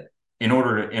a bit in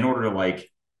order to like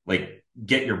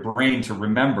get your brain to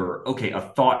remember, okay, a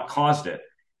thought caused it.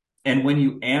 And when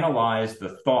you analyze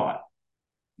the thought,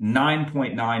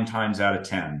 9.9 times out of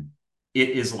 10, it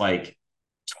is like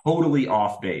totally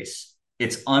off base.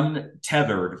 It's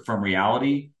untethered from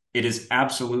reality. It is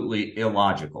absolutely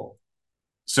illogical.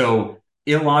 So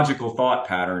illogical thought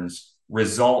patterns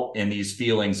result in these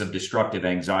feelings of destructive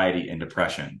anxiety and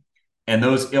depression. And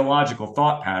those illogical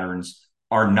thought patterns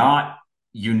are not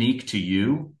unique to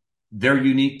you. They're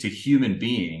unique to human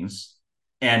beings.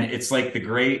 And it's like the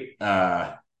great,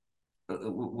 I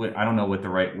don't know what the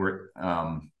right word,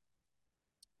 I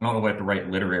don't know what the right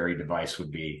literary device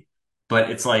would be, but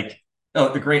it's like,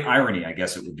 oh, the great irony, I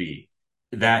guess it would be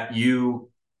that you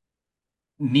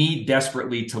need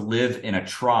desperately to live in a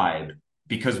tribe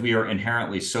because we are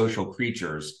inherently social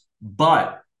creatures.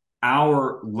 But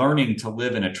our learning to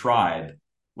live in a tribe,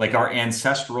 like our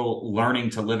ancestral learning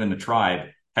to live in the tribe,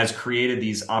 has created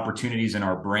these opportunities in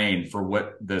our brain for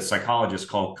what the psychologists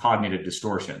call cognitive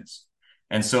distortions.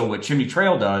 And so what Chimney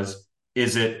Trail does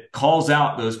is it calls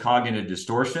out those cognitive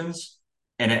distortions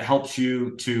and it helps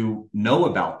you to know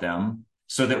about them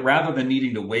so that rather than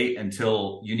needing to wait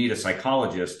until you need a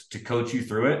psychologist to coach you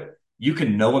through it, you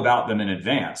can know about them in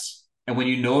advance. And when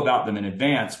you know about them in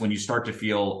advance, when you start to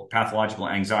feel pathological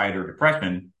anxiety or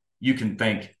depression, you can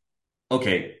think,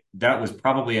 okay, that was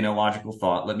probably an illogical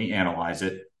thought. Let me analyze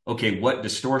it. Okay, what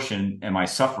distortion am I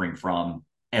suffering from?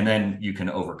 And then you can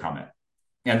overcome it.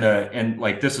 And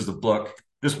like this is the book.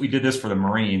 We did this for the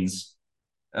Marines.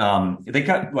 They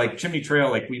got like Chimney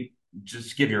Trail, like we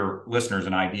just give your listeners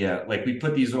an idea. Like we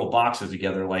put these little boxes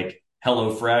together, like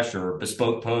Hello Fresh or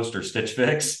Bespoke Post or Stitch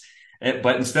Fix.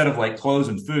 But instead of like clothes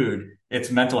and food, it's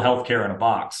mental health care in a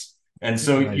box. And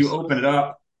so you Nice. open it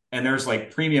up and there's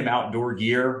like premium outdoor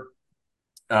gear.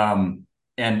 And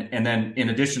then in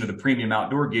addition to the premium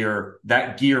outdoor gear,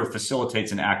 that gear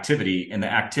facilitates an activity, and the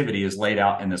activity is laid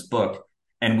out in this book.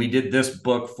 And we did this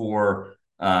book for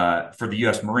the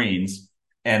U.S. Marines.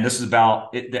 And this is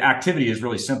about it, the activity is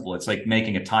really simple. It's like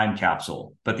making a time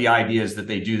capsule. But the idea is that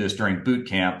they do this during boot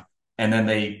camp, and then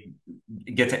they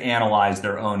get to analyze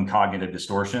their own cognitive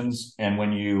distortions. And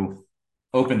when you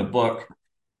open the book,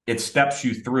 it steps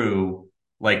you through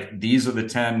like these are the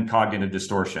 10 cognitive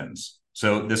distortions.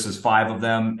 So this is 5 of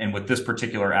them. And with this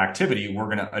particular activity, we're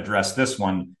going to address this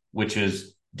one, which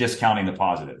is discounting the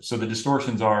positive. So the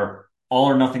distortions are all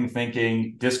or nothing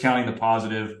thinking, discounting the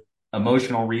positive,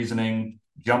 emotional reasoning,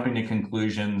 jumping to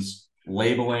conclusions,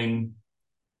 labeling,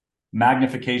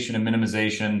 magnification and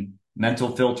minimization,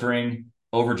 mental filtering,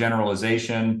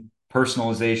 overgeneralization,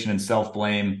 personalization and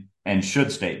self-blame, and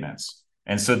should statements.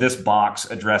 And so this box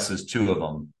addresses 2 of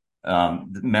them.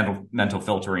 Mental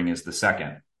filtering is the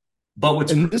second.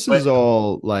 And this is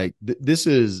all like this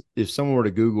is if someone were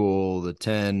to Google the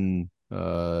 10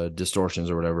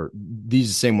 distortions or whatever,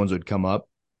 these same ones would come up.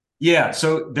 Yeah,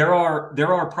 so there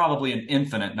are probably an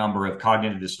infinite number of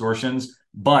cognitive distortions,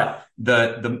 but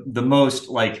the most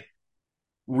like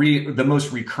the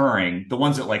most recurring, the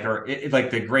ones that like are like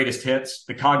the greatest hits,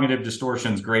 the cognitive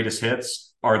distortions greatest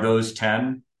hits are those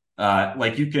 10.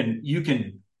 Like you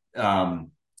can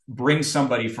bring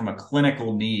somebody from a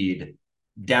clinical need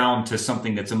down to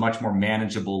something that's a much more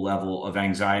manageable level of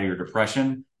anxiety or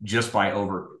depression just by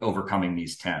overcoming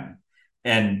these 10.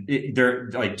 And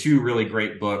they're like 2 really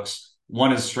great books.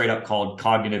 One is straight up called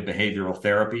Cognitive Behavioral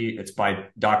Therapy. It's by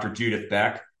Dr. Judith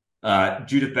Beck.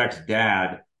 Judith Beck's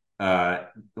dad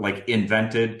like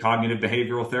invented cognitive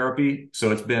behavioral therapy.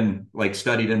 So it's been like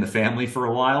studied in the family for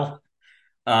a while.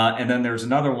 And then there's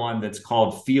another one that's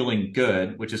called Feeling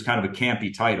Good, which is kind of a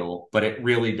campy title, but it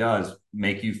really does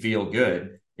make you feel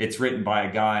good. It's written by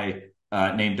a guy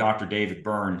named Dr. David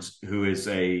Burns, who is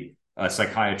a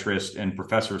psychiatrist and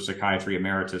professor of psychiatry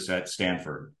emeritus at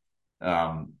Stanford.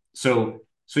 So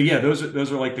yeah, those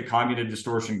are like the cognitive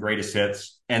distortion greatest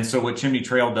hits. And so what Chimney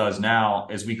Trail does now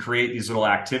is we create these little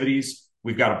activities.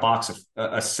 We've got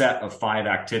a set of 5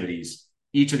 activities.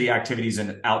 Each of the activities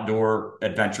an outdoor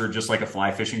adventure, just like a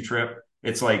fly fishing trip.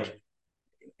 It's like,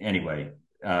 anyway,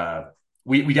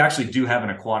 we actually do have an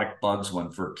aquatic bugs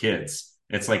one for kids.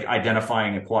 It's like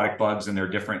identifying aquatic bugs in their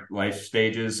different life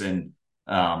stages. And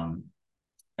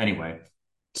anyway,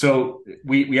 so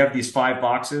we have these 5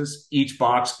 boxes. Each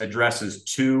box addresses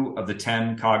 2 of the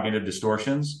 10 cognitive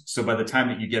distortions. So by the time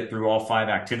that you get through all 5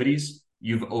 activities,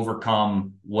 you've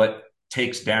overcome what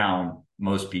takes down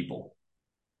most people.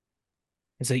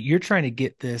 And so you're trying to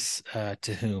get this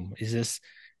to whom? Is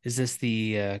this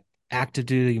the active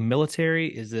duty military?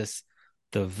 Is this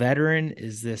the veteran?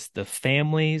 Is this the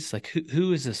families? Like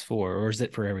who is this for, or is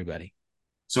it for everybody?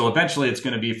 So eventually it's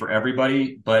going to be for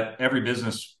everybody, but every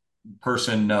business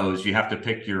person knows you have to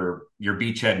pick your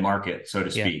beachhead market, so to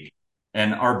Yeah. speak.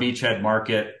 And our beachhead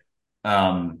market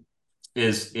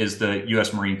is the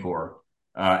U.S. Marine Corps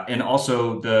and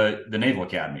also the Naval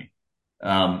Academy.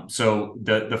 So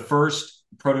the first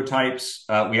prototypes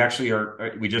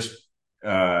we just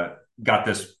got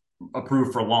this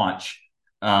approved for launch.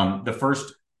 The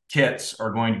first kits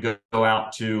are going to go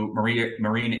out to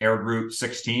Marine Air Group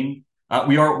 16.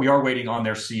 We are waiting on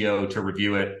their CO to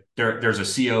review it. There's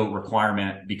a CO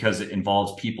requirement because it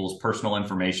involves people's personal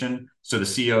information. So the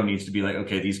CO needs to be like,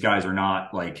 okay, these guys are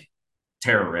not like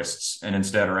terrorists, and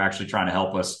instead are actually trying to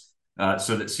help us.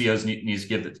 So that COs needs to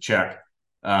give the check.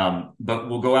 But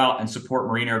we'll go out and support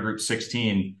Marine Air Group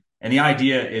 16. And the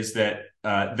idea is that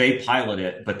they pilot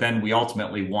it, but then we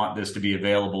ultimately want this to be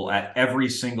available at every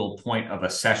single point of a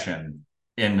session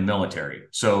in the military.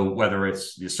 So whether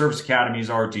it's the service academies,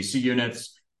 ROTC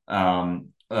units,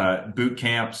 boot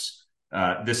camps,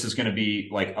 this is going to be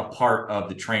like a part of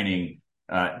the training.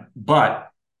 But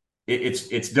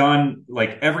it's done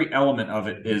like every element of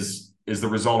it is is the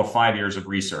result of 5 years of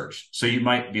research. So you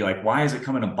might be like, why does it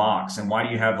come in a box? And why do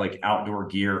you have like outdoor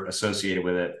gear associated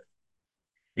with it?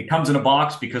 It comes in a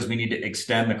box because we need to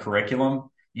extend the curriculum.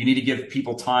 You need to give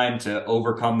people time to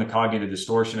overcome the cognitive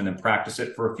distortion and then practice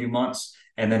it for a few months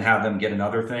and then have them get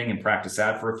another thing and practice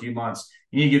that for a few months.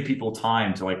 You need to give people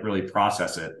time to like really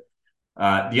process it.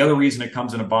 The other reason it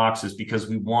comes in a box is because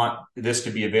we want this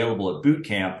to be available at boot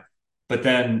camp. But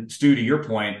then, Stu, to your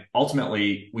point,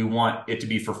 ultimately, we want it to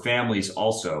be for families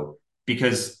also.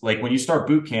 Because, like, when you start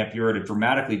boot camp, you're at a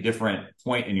dramatically different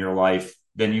point in your life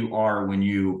than you are when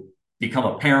you become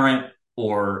a parent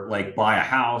or like buy a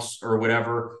house or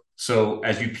whatever. So,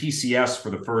 as you PCS for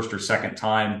the first or second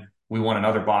time, we want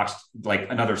another box, like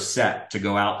another set to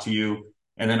go out to you.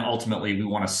 And then ultimately, we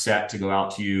want a set to go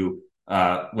out to you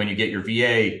when you get your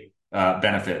VA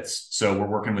benefits. So we're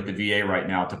working with the VA right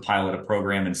now to pilot a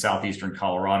program in southeastern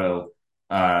Colorado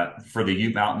for the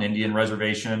Ute Mountain Indian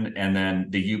Reservation, and then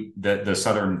the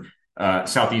southern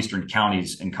southeastern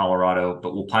counties in Colorado.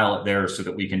 But we'll pilot there so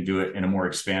that we can do it in a more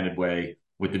expanded way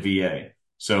with the VA.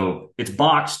 So it's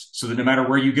boxed so that no matter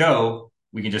where you go,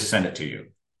 we can just send it to you.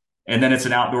 And then it's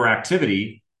an outdoor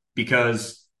activity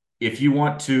because if you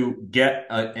want to get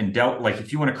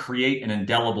if you want to create an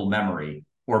indelible memory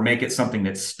or make it something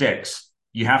that sticks,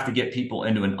 you have to get people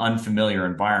into an unfamiliar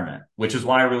environment, which is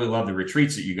why I really love the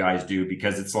retreats that you guys do,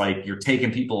 because it's like you're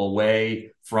taking people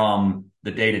away from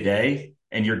the day to day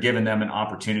and you're giving them an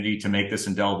opportunity to make this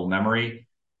indelible memory.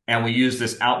 And we use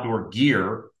this outdoor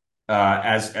gear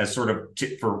as sort of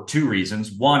for two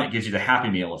reasons. One, it gives you the Happy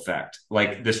Meal effect.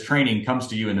 Like this training comes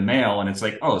to you in the mail and it's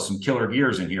like, oh, some killer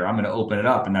gears in here. I'm going to open it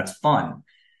up and that's fun.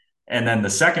 And then the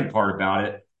second part about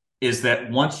it is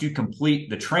that once you complete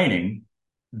the training,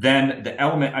 then the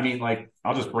element, I mean, like,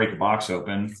 I'll just break the box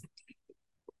open.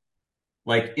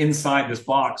 Like inside this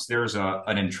box, there's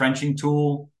an entrenching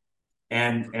tool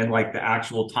and like the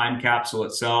actual time capsule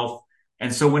itself.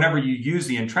 And so whenever you use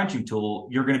the entrenching tool,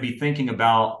 you're going to be thinking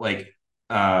about like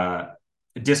uh,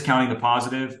 discounting the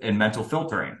positive and mental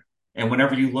filtering. And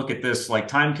whenever you look at this like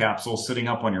time capsule sitting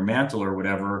up on your mantle or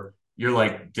whatever, you're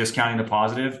like discounting the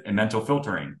positive and mental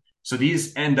filtering. So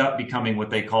these end up becoming what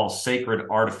they call sacred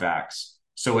artifacts.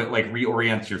 So it like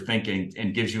reorients your thinking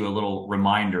and gives you a little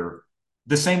reminder,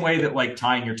 the same way that like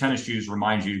tying your tennis shoes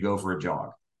reminds you to go for a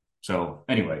jog. So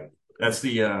anyway, that's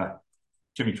the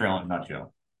Jimmy Trail in a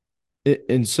nutshell.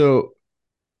 And so,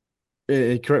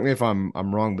 correct me if I'm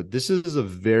wrong, but this is a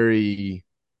very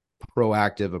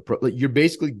proactive approach. Like you're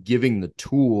basically giving the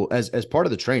tool as part of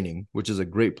the training, which is a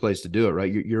great place to do it,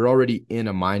 right? You're already in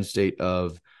a mind state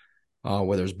of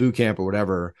whether it's boot camp or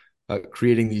whatever,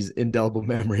 creating these indelible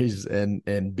memories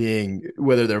and being,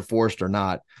 whether they're forced or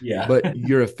not. Yeah. But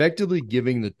you're effectively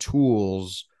giving the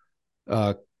tools,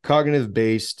 cognitive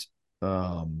based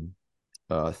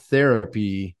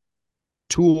therapy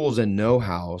tools and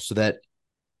know-how, so that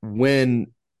when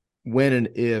and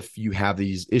if you have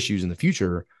these issues in the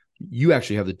future, you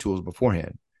actually have the tools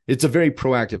beforehand. It's a very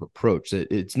proactive approach.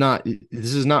 This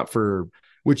is not for,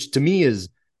 which to me is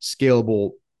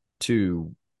scalable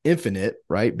to infinite,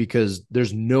 right? Because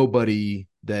there's nobody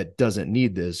that doesn't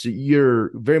need this.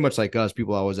 You're very much like us.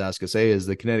 People always ask us, hey, is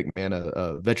the Kinetic Man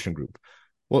a veteran group?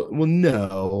 Well,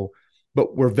 no,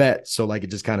 but we're vets. So like it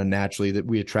just kind of naturally that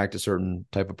we attract a certain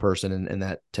type of person, and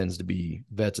that tends to be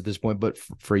vets at this point. But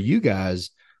for you guys,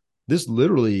 this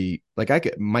literally, like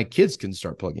my kids can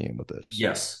start plugging in with this.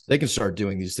 Yes. They can start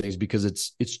doing these things because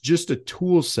it's just a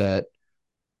tool set,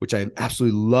 which I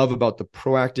absolutely love about the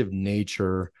proactive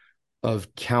nature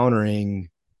of countering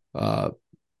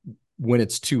when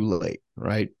it's too late,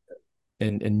 right?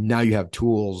 And now you have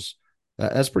tools.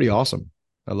 That's pretty awesome.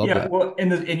 I love that. Well,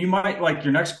 and you might like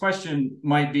your next question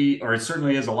might be, or it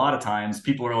certainly is a lot of times,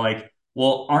 people are like,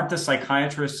 well, aren't the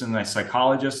psychiatrists and the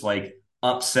psychologists like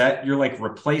upset you're like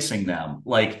replacing them,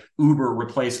 like Uber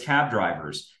replaced cab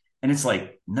drivers? And it's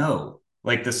like, no,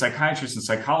 like the psychiatrists and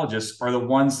psychologists are the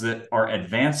ones that are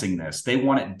advancing this. They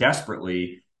want it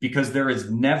desperately because there is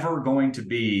never going to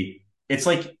be, it's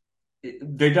like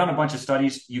they've done a bunch of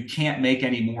studies. You can't make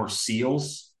any more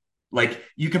SEALs. Like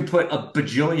you can put a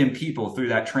bajillion people through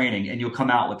that training and you'll come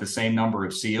out with the same number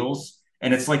of SEALs.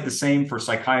 And it's like the same for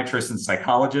psychiatrists and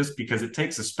psychologists because it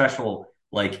takes a special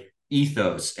like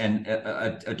ethos and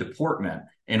a deportment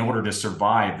in order to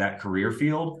survive that career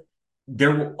field.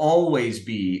 There will always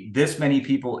be this many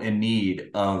people in need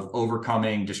of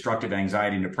overcoming destructive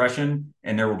anxiety and depression,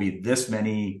 and there will be this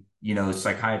many,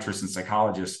 psychiatrists and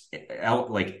psychologists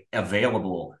like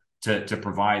available to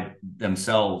provide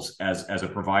themselves as a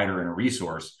provider and a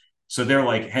resource. So they're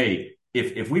like, hey,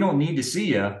 if we don't need to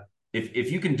see you,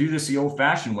 if you can do this the old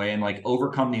fashioned way and like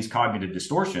overcome these cognitive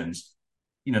distortions,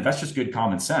 that's just good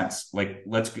common sense. Like,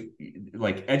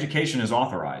 like education is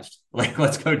authorized. Like,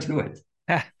 let's go do it.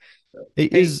 Hey,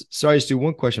 Hey, sorry, Stu,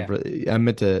 one question yeah. for I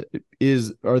meant to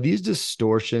is are these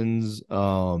distortions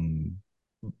are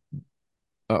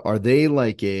they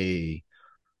like a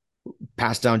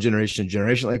passed down generation to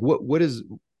generation? Like what is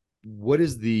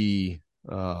the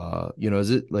is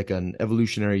it like an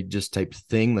evolutionary just type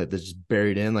thing that's just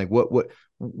buried in? Like what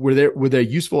were they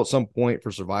useful at some point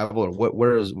for survival, or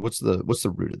what's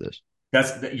the root of this?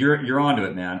 You're onto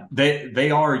it, man.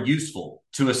 They are useful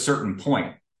to a certain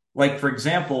point. Like, for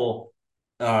example,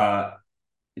 uh,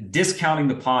 discounting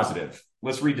the positive.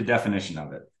 Let's read the definition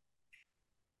of it.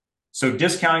 So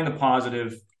discounting the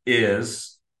positive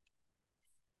is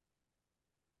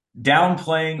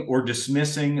downplaying or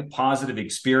dismissing positive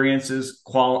experiences,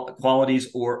 qualities,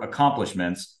 or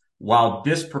accomplishments while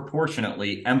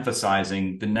disproportionately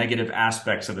emphasizing the negative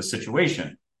aspects of a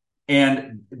situation.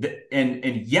 And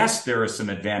yes, there are some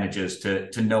advantages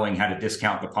to knowing how to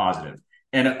discount the positive.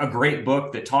 And a great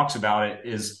book that talks about it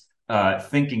is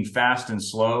Thinking Fast and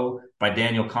Slow by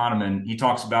Daniel Kahneman. He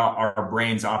talks about our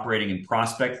brains operating in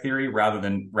prospect theory rather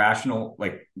than rational,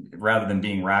 like rather than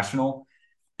being rational.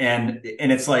 And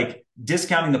it's like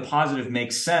discounting the positive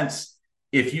makes sense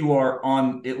if you are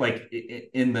on it, like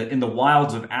in the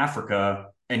wilds of Africa,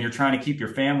 and you're trying to keep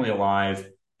your family alive,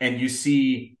 and you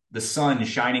see the sun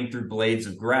shining through blades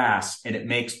of grass and it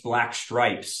makes black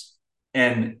stripes.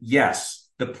 And yes,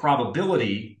 the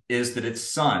probability is that it's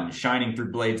sun shining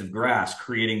through blades of grass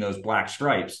creating those black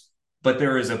stripes, but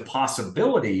there is a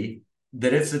possibility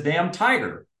that it's a damn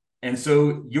tiger. And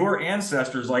so your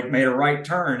ancestors like made a right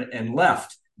turn and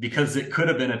left because it could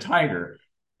have been a tiger.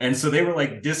 And so they were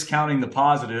like discounting the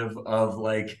positive of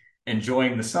like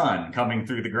enjoying the sun coming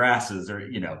through the grasses, or.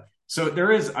 So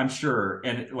there is, I'm sure,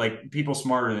 and like people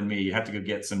smarter than me, you have to go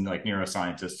get some like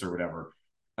neuroscientists or whatever.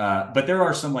 But there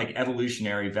are some like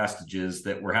evolutionary vestiges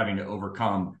that we're having to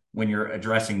overcome when you're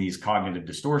addressing these cognitive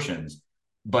distortions.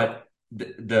 But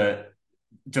the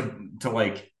to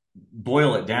like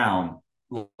boil it down,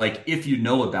 like if you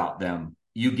know about them,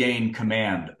 you gain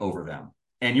command over them,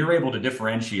 and you're able to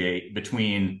differentiate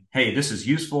between, hey, this is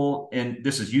useful and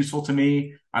this is useful to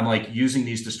me. I'm like using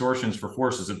these distortions for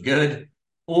forces of good,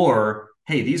 or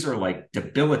hey, these are like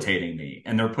debilitating me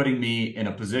and they're putting me in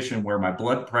a position where my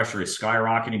blood pressure is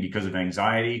skyrocketing because of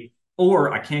anxiety,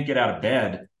 or I can't get out of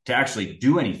bed to actually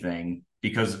do anything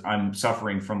because I'm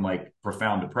suffering from like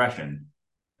profound depression.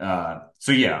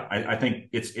 So yeah, I think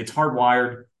it's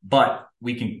hardwired, but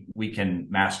we can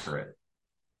master it.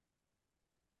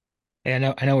 And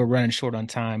I know we're running short on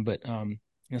time, but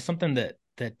something that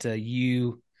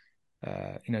you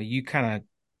kind of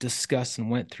discussed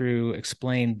and went through,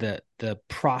 explained the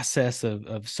process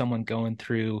of someone going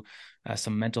through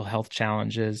some mental health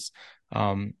challenges,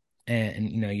 and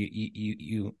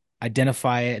you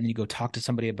identify it and you go talk to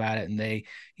somebody about it, and they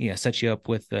set you up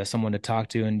with someone to talk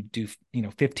to and do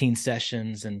 15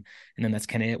 sessions, and then that's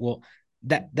kind of it. Well,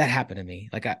 that happened to me.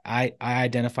 Like I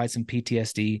identified some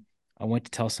PTSD. I went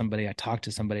to tell somebody, I talked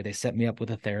to somebody, they set me up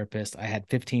with a therapist. I had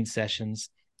 15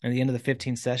 sessions. At the end of the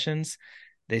 15 sessions,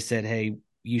 they said, hey,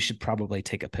 you should probably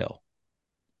take a pill.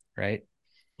 Right.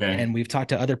 Okay. And we've talked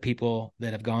to other people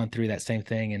that have gone through that same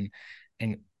thing.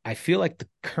 And I feel like the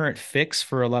current fix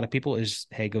for a lot of people is,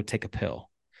 hey, go take a pill.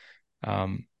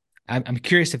 Um, I'm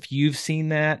curious if you've seen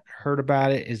that, heard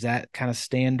about it. Is that kind of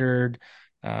standard?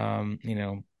 Um, you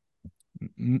know,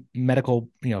 medical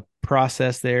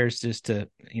process there is just to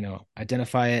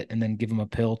identify it and then give them a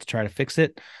pill to try to fix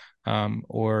it,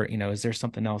 or is there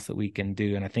something else that we can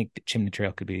do? And I think the chimney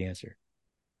trail could be the answer.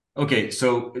 Okay,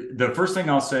 so the first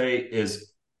thing I'll say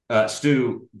is,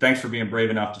 Stu, thanks for being brave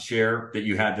enough to share that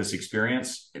you had this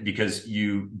experience, because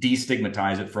you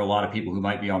destigmatize it for a lot of people who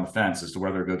might be on the fence as to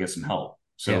whether to go get some help.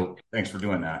 Yeah. So thanks for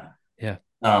doing that. Yeah.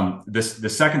 The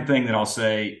second thing that I'll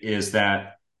say is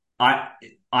that I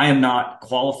I am not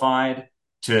qualified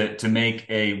to make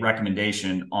a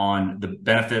recommendation on the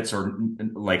benefits or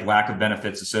like lack of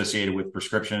benefits associated with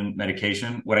prescription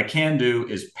medication. What I can do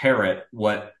is parrot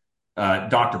what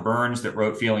Dr. Burns, that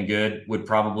wrote Feeling Good, would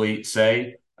probably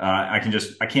say. I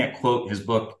can't quote his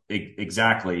book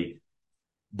exactly,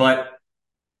 but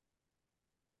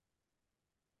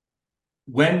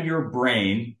when your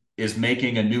brain is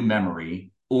making a new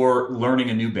memory or learning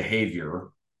a new behavior,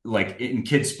 like in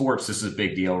kids' sports, this is a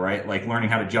big deal, right? Like learning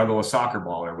how to juggle a soccer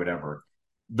ball or whatever.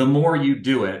 The more you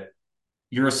do it,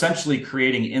 you're essentially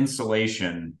creating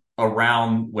insulation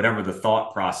around whatever the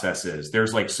thought process is.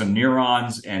 There's like some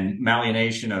neurons and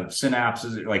malleation of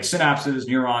synapses, like synapses,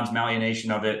 neurons,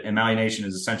 malleation of it. And malleation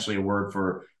is essentially a word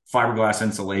for fiberglass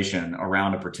insulation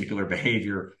around a particular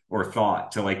behavior or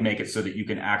thought to like make it so that you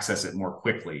can access it more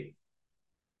quickly.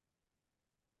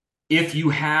 If you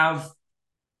have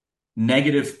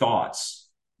negative thoughts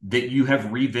that you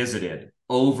have revisited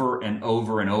over and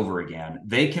over and over again,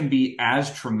 they can be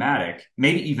as traumatic,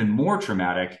 maybe even more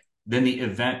traumatic than the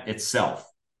event itself.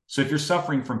 So if you're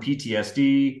suffering from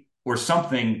PTSD or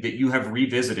something that you have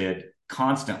revisited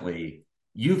constantly,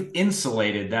 you've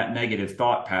insulated that negative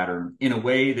thought pattern in a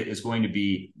way that is going to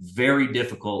be very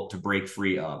difficult to break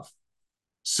free of.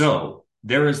 So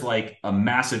there is like a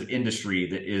massive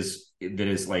industry that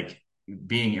is like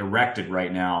being erected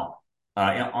right now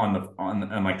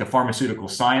on like the pharmaceutical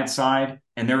science side,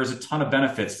 and there is a ton of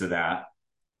benefits to that.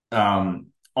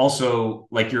 Also,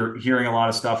 like you're hearing a lot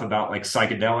of stuff about like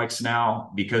psychedelics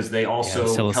now because they Yeah, the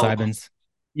also help. psilocybins.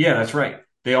 Yeah, that's right.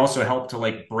 They also help to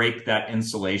like break that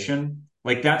insulation.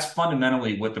 Like that's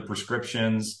fundamentally what the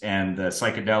prescriptions and the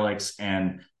psychedelics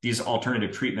and these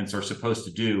alternative treatments are supposed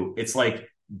to do. It's like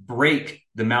break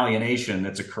the malleation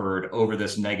that's occurred over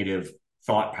this negative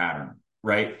thought pattern,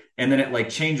 right? And then it like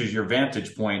changes your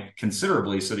vantage point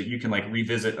considerably so that you can like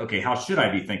revisit, okay, how should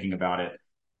I be thinking about it?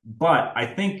 But I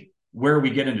think where we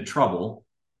get into trouble,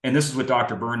 and this is what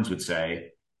Dr. Burns would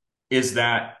say, is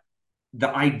that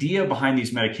the idea behind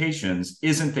these medications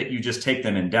isn't that you just take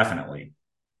them indefinitely.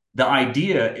 The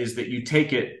idea is that you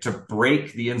take it to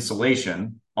break the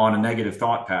insulation on a negative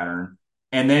thought pattern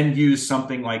and then use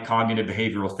something like cognitive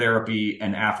behavioral therapy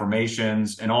and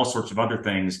affirmations and all sorts of other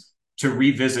things to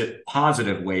revisit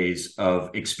positive ways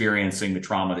of experiencing the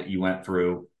trauma that you went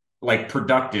through, like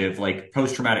productive, like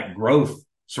post traumatic growth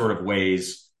sort of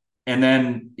ways. And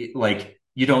then, like,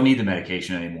 you don't need the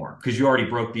medication anymore because you already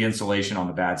broke the insulation on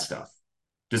the bad stuff.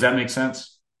 Does that make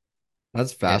sense?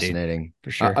 That's Yeah, dude, fascinating. for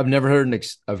sure. I've never heard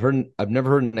I've never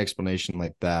heard an explanation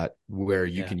like that where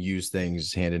you Yeah. can use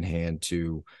things hand in hand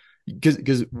to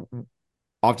because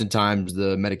oftentimes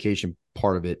the medication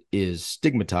part of it is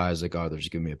stigmatized, like, oh, they're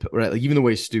just giving me a pill, right? Like even the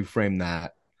way Stu framed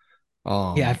that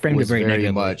Yeah, I framed it was very very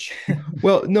negatively. much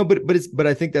well, no, but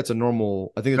I think that's a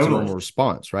normal, I think it's a Totally. normal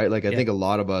response, right? Like I Yeah. think a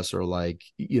lot of us are like,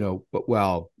 but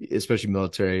well, especially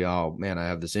military, oh man, I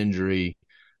have this injury,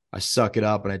 I suck it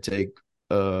up and I take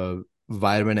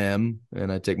vitamin M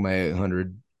and I take my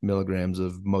 100 milligrams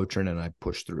of Motrin and I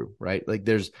push through, right? Like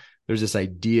there's this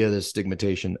idea, this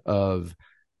stigmatization of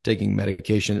taking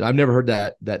medication. I've never heard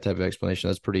that type of explanation.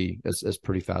 That's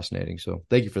pretty fascinating. So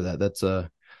thank you for that. That's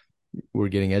we're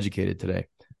getting educated today.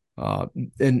 Uh,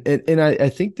 and I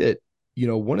think that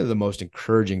one of the most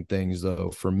encouraging things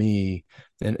though for me,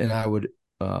 and I would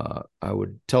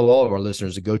tell all of our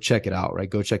listeners to go check it out, right?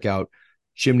 Go check out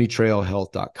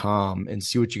chimneytrailhealth.com and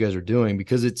see what you guys are doing,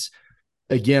 because it's,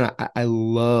 again, I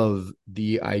love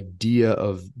the idea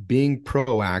of being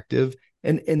proactive,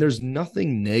 and there's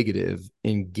nothing negative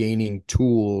in gaining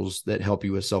tools that help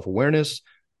you with self-awareness,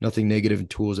 nothing negative in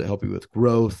tools that help you with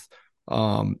growth.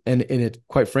 And it,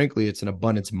 quite frankly, it's an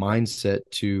abundance mindset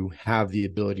to have the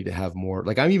ability to have more.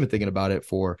 Like I'm even thinking about it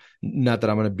for, not that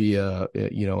I'm going to be a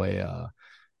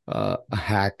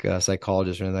hack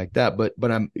psychologist or anything like that, but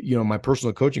I'm, my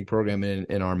personal coaching program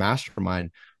in our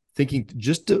mastermind, thinking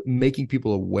just to making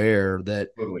people aware that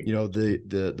Totally.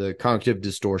 the cognitive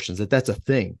distortions, that's a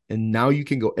thing, and now you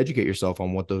can go educate yourself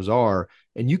on what those are,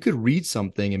 and you could read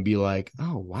something and be like,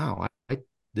 oh wow,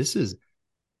 this is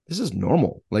this is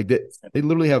normal. Like they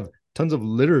literally have tons of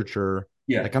literature.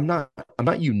 Yeah. Like I'm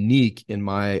not unique in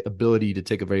my ability to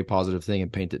take a very positive thing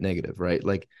and paint it negative, right?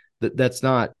 Like that's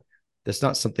not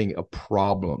something, a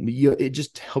problem. It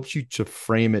just helps you to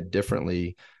frame it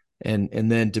differently,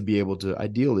 and then to be able to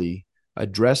ideally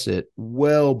address it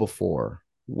well before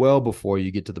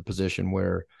you get to the position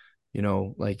where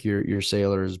like your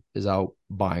sailor is out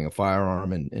buying a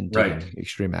firearm and Right. taking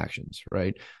extreme actions,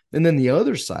 right? And then the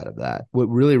other side of that, what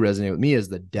really resonated with me as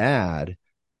the dad,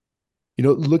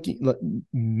 looking, like,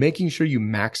 making sure you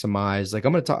maximize. Like I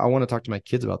want to talk to my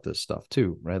kids about this stuff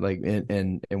too, right? Like,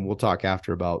 and we'll talk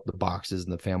after about the boxes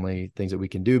and the family things that we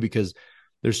can do, because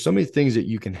there's so many things that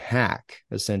you can hack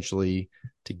essentially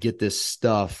to get this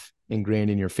stuff ingrained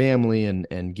in your family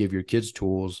and give your kids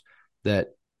tools that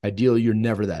ideally you're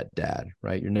never that dad,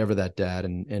 right? You're never that dad.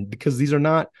 And because these are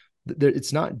not,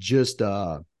 it's not just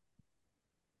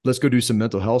let's go do some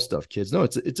mental health stuff, kids. No,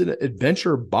 it's an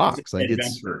adventure box. Like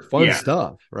it's Adventure. fun Yeah,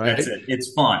 stuff, right? that's it.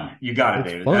 It's fun. You got it,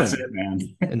 It's David. That's it, fun. man.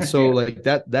 And so like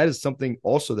that is something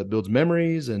also that builds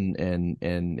memories and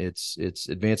it's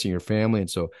advancing your family. And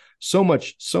so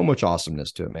much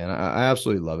awesomeness to it, man. I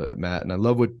absolutely love it, Matt. And I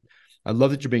love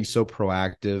that you're being so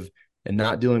proactive and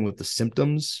not dealing with the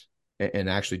symptoms and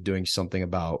actually doing something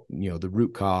about, the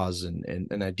root cause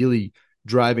and ideally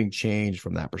driving change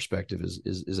from that perspective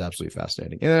is absolutely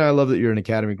fascinating. And I love that you're an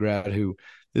academy grad who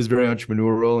is very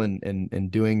entrepreneurial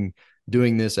and doing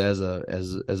this as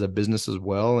a business as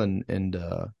well, and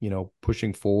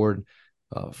pushing forward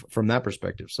from that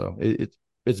perspective. So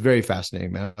it's very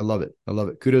fascinating, man. I love it.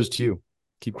 Kudos to you.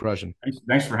 Keep crushing.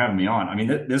 Thanks for having me on. I mean,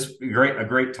 this a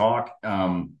great talk.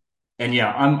 And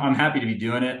yeah, I'm happy to be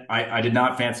doing it. I did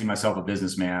not fancy myself a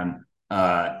businessman,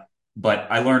 but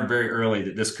I learned very early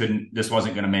that this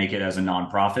wasn't going to make it as a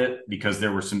nonprofit because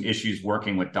there were some issues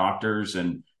working with doctors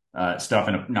and stuff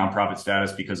in a nonprofit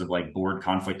status because of like board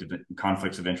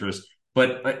conflicts of interest.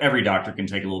 But every doctor can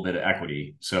take a little bit of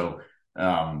equity. So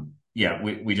yeah,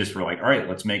 we just were like, all right,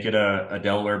 let's make it a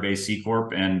Delaware-based C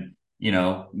corp and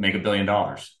make $1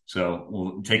 billion. So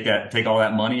we'll take all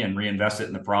that money and reinvest it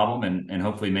in the problem and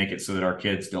hopefully make it so that our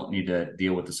kids don't need to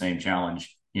deal with the same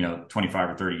challenge, 25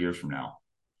 or 30 years from now.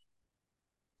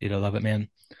 Dude, I love it, man.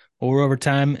 Well, we're over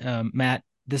time. Matt,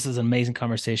 this is an amazing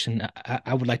conversation.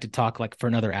 I would like to talk like for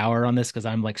another hour on this because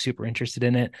I'm like super interested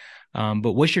in it.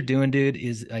 But what you're doing, dude,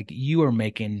 is like you are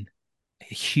making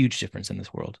a huge difference in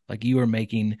this world. Like you are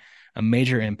making a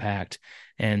major impact.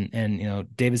 And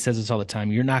David says this all the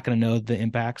time. You're not going to know the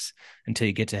impacts until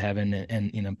you get to heaven,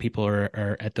 and people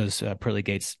are at those pearly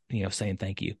gates, saying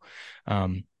thank you.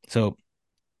 So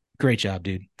great job,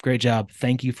 dude. Great job.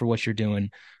 Thank you for what you're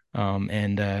doing.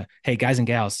 Hey, guys and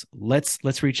gals,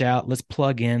 let's reach out. Let's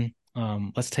plug in.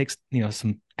 Let's take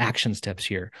some action steps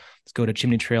here. Let's go to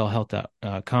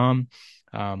chimneytrailhealth.com.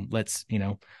 Let's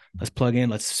plug in.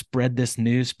 Let's spread this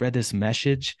news, spread this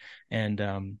message,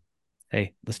 and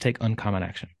hey, let's take uncommon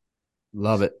action.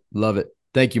 Love it.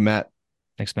 Thank you, Matt.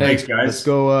 Thanks, man. Thanks, guys. Let's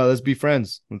go. Let's be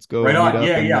friends. Let's go. Right on.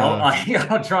 Yeah, and, yeah.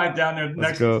 I'll drive down there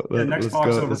next.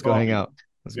 Let's go hang out.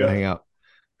 Let's go hang out.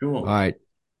 Cool. All right.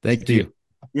 Thank you.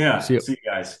 Yeah. See you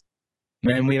guys.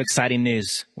 Man, we have exciting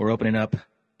news. We're opening up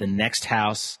the next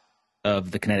house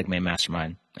of the Kinetic Man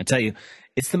Mastermind. I tell you,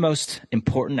 it's the most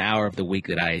important hour of the week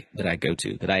that I go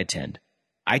to, that I attend.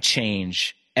 I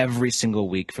change every single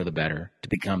week for the better to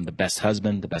become the best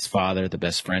husband, the best father, the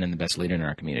best friend, and the best leader in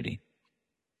our community.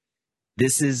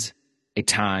 This is a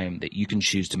time that you can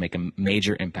choose to make a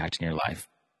major impact in your life.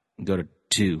 Go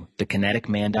to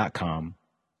thekineticman.com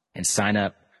and sign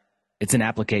up. It's an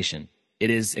application. It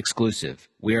is exclusive.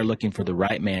 We are looking for the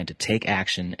right man to take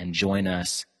action and join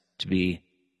us to be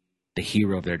the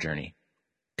hero of their journey.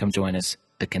 Come join us,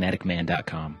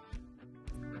 thekineticman.com.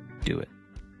 Do it.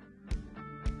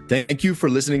 Thank you for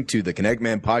listening to the Kinetic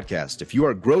Man podcast. If you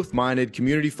are growth-minded,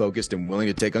 community-focused, and willing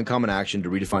to take uncommon action to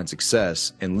redefine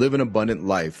success and live an abundant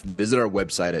life, visit our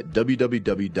website at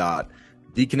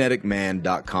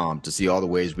www.thekineticman.com to see all the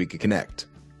ways we can connect.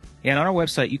 And on our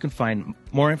website, you can find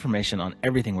more information on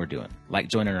everything we're doing, like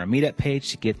joining our meetup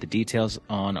page to get the details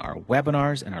on our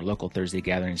webinars and our local Thursday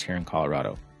gatherings here in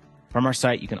Colorado. From our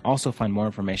site, you can also find more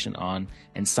information on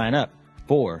and sign up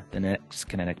for the next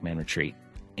Kinetic Man retreat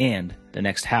and the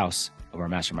next house of our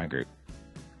mastermind group.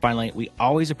 Finally, we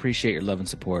always appreciate your love and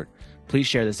support. Please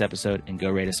share this episode and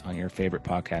go rate us on your favorite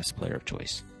podcast player of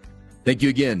choice. Thank you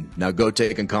again. Now go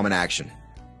take uncommon action.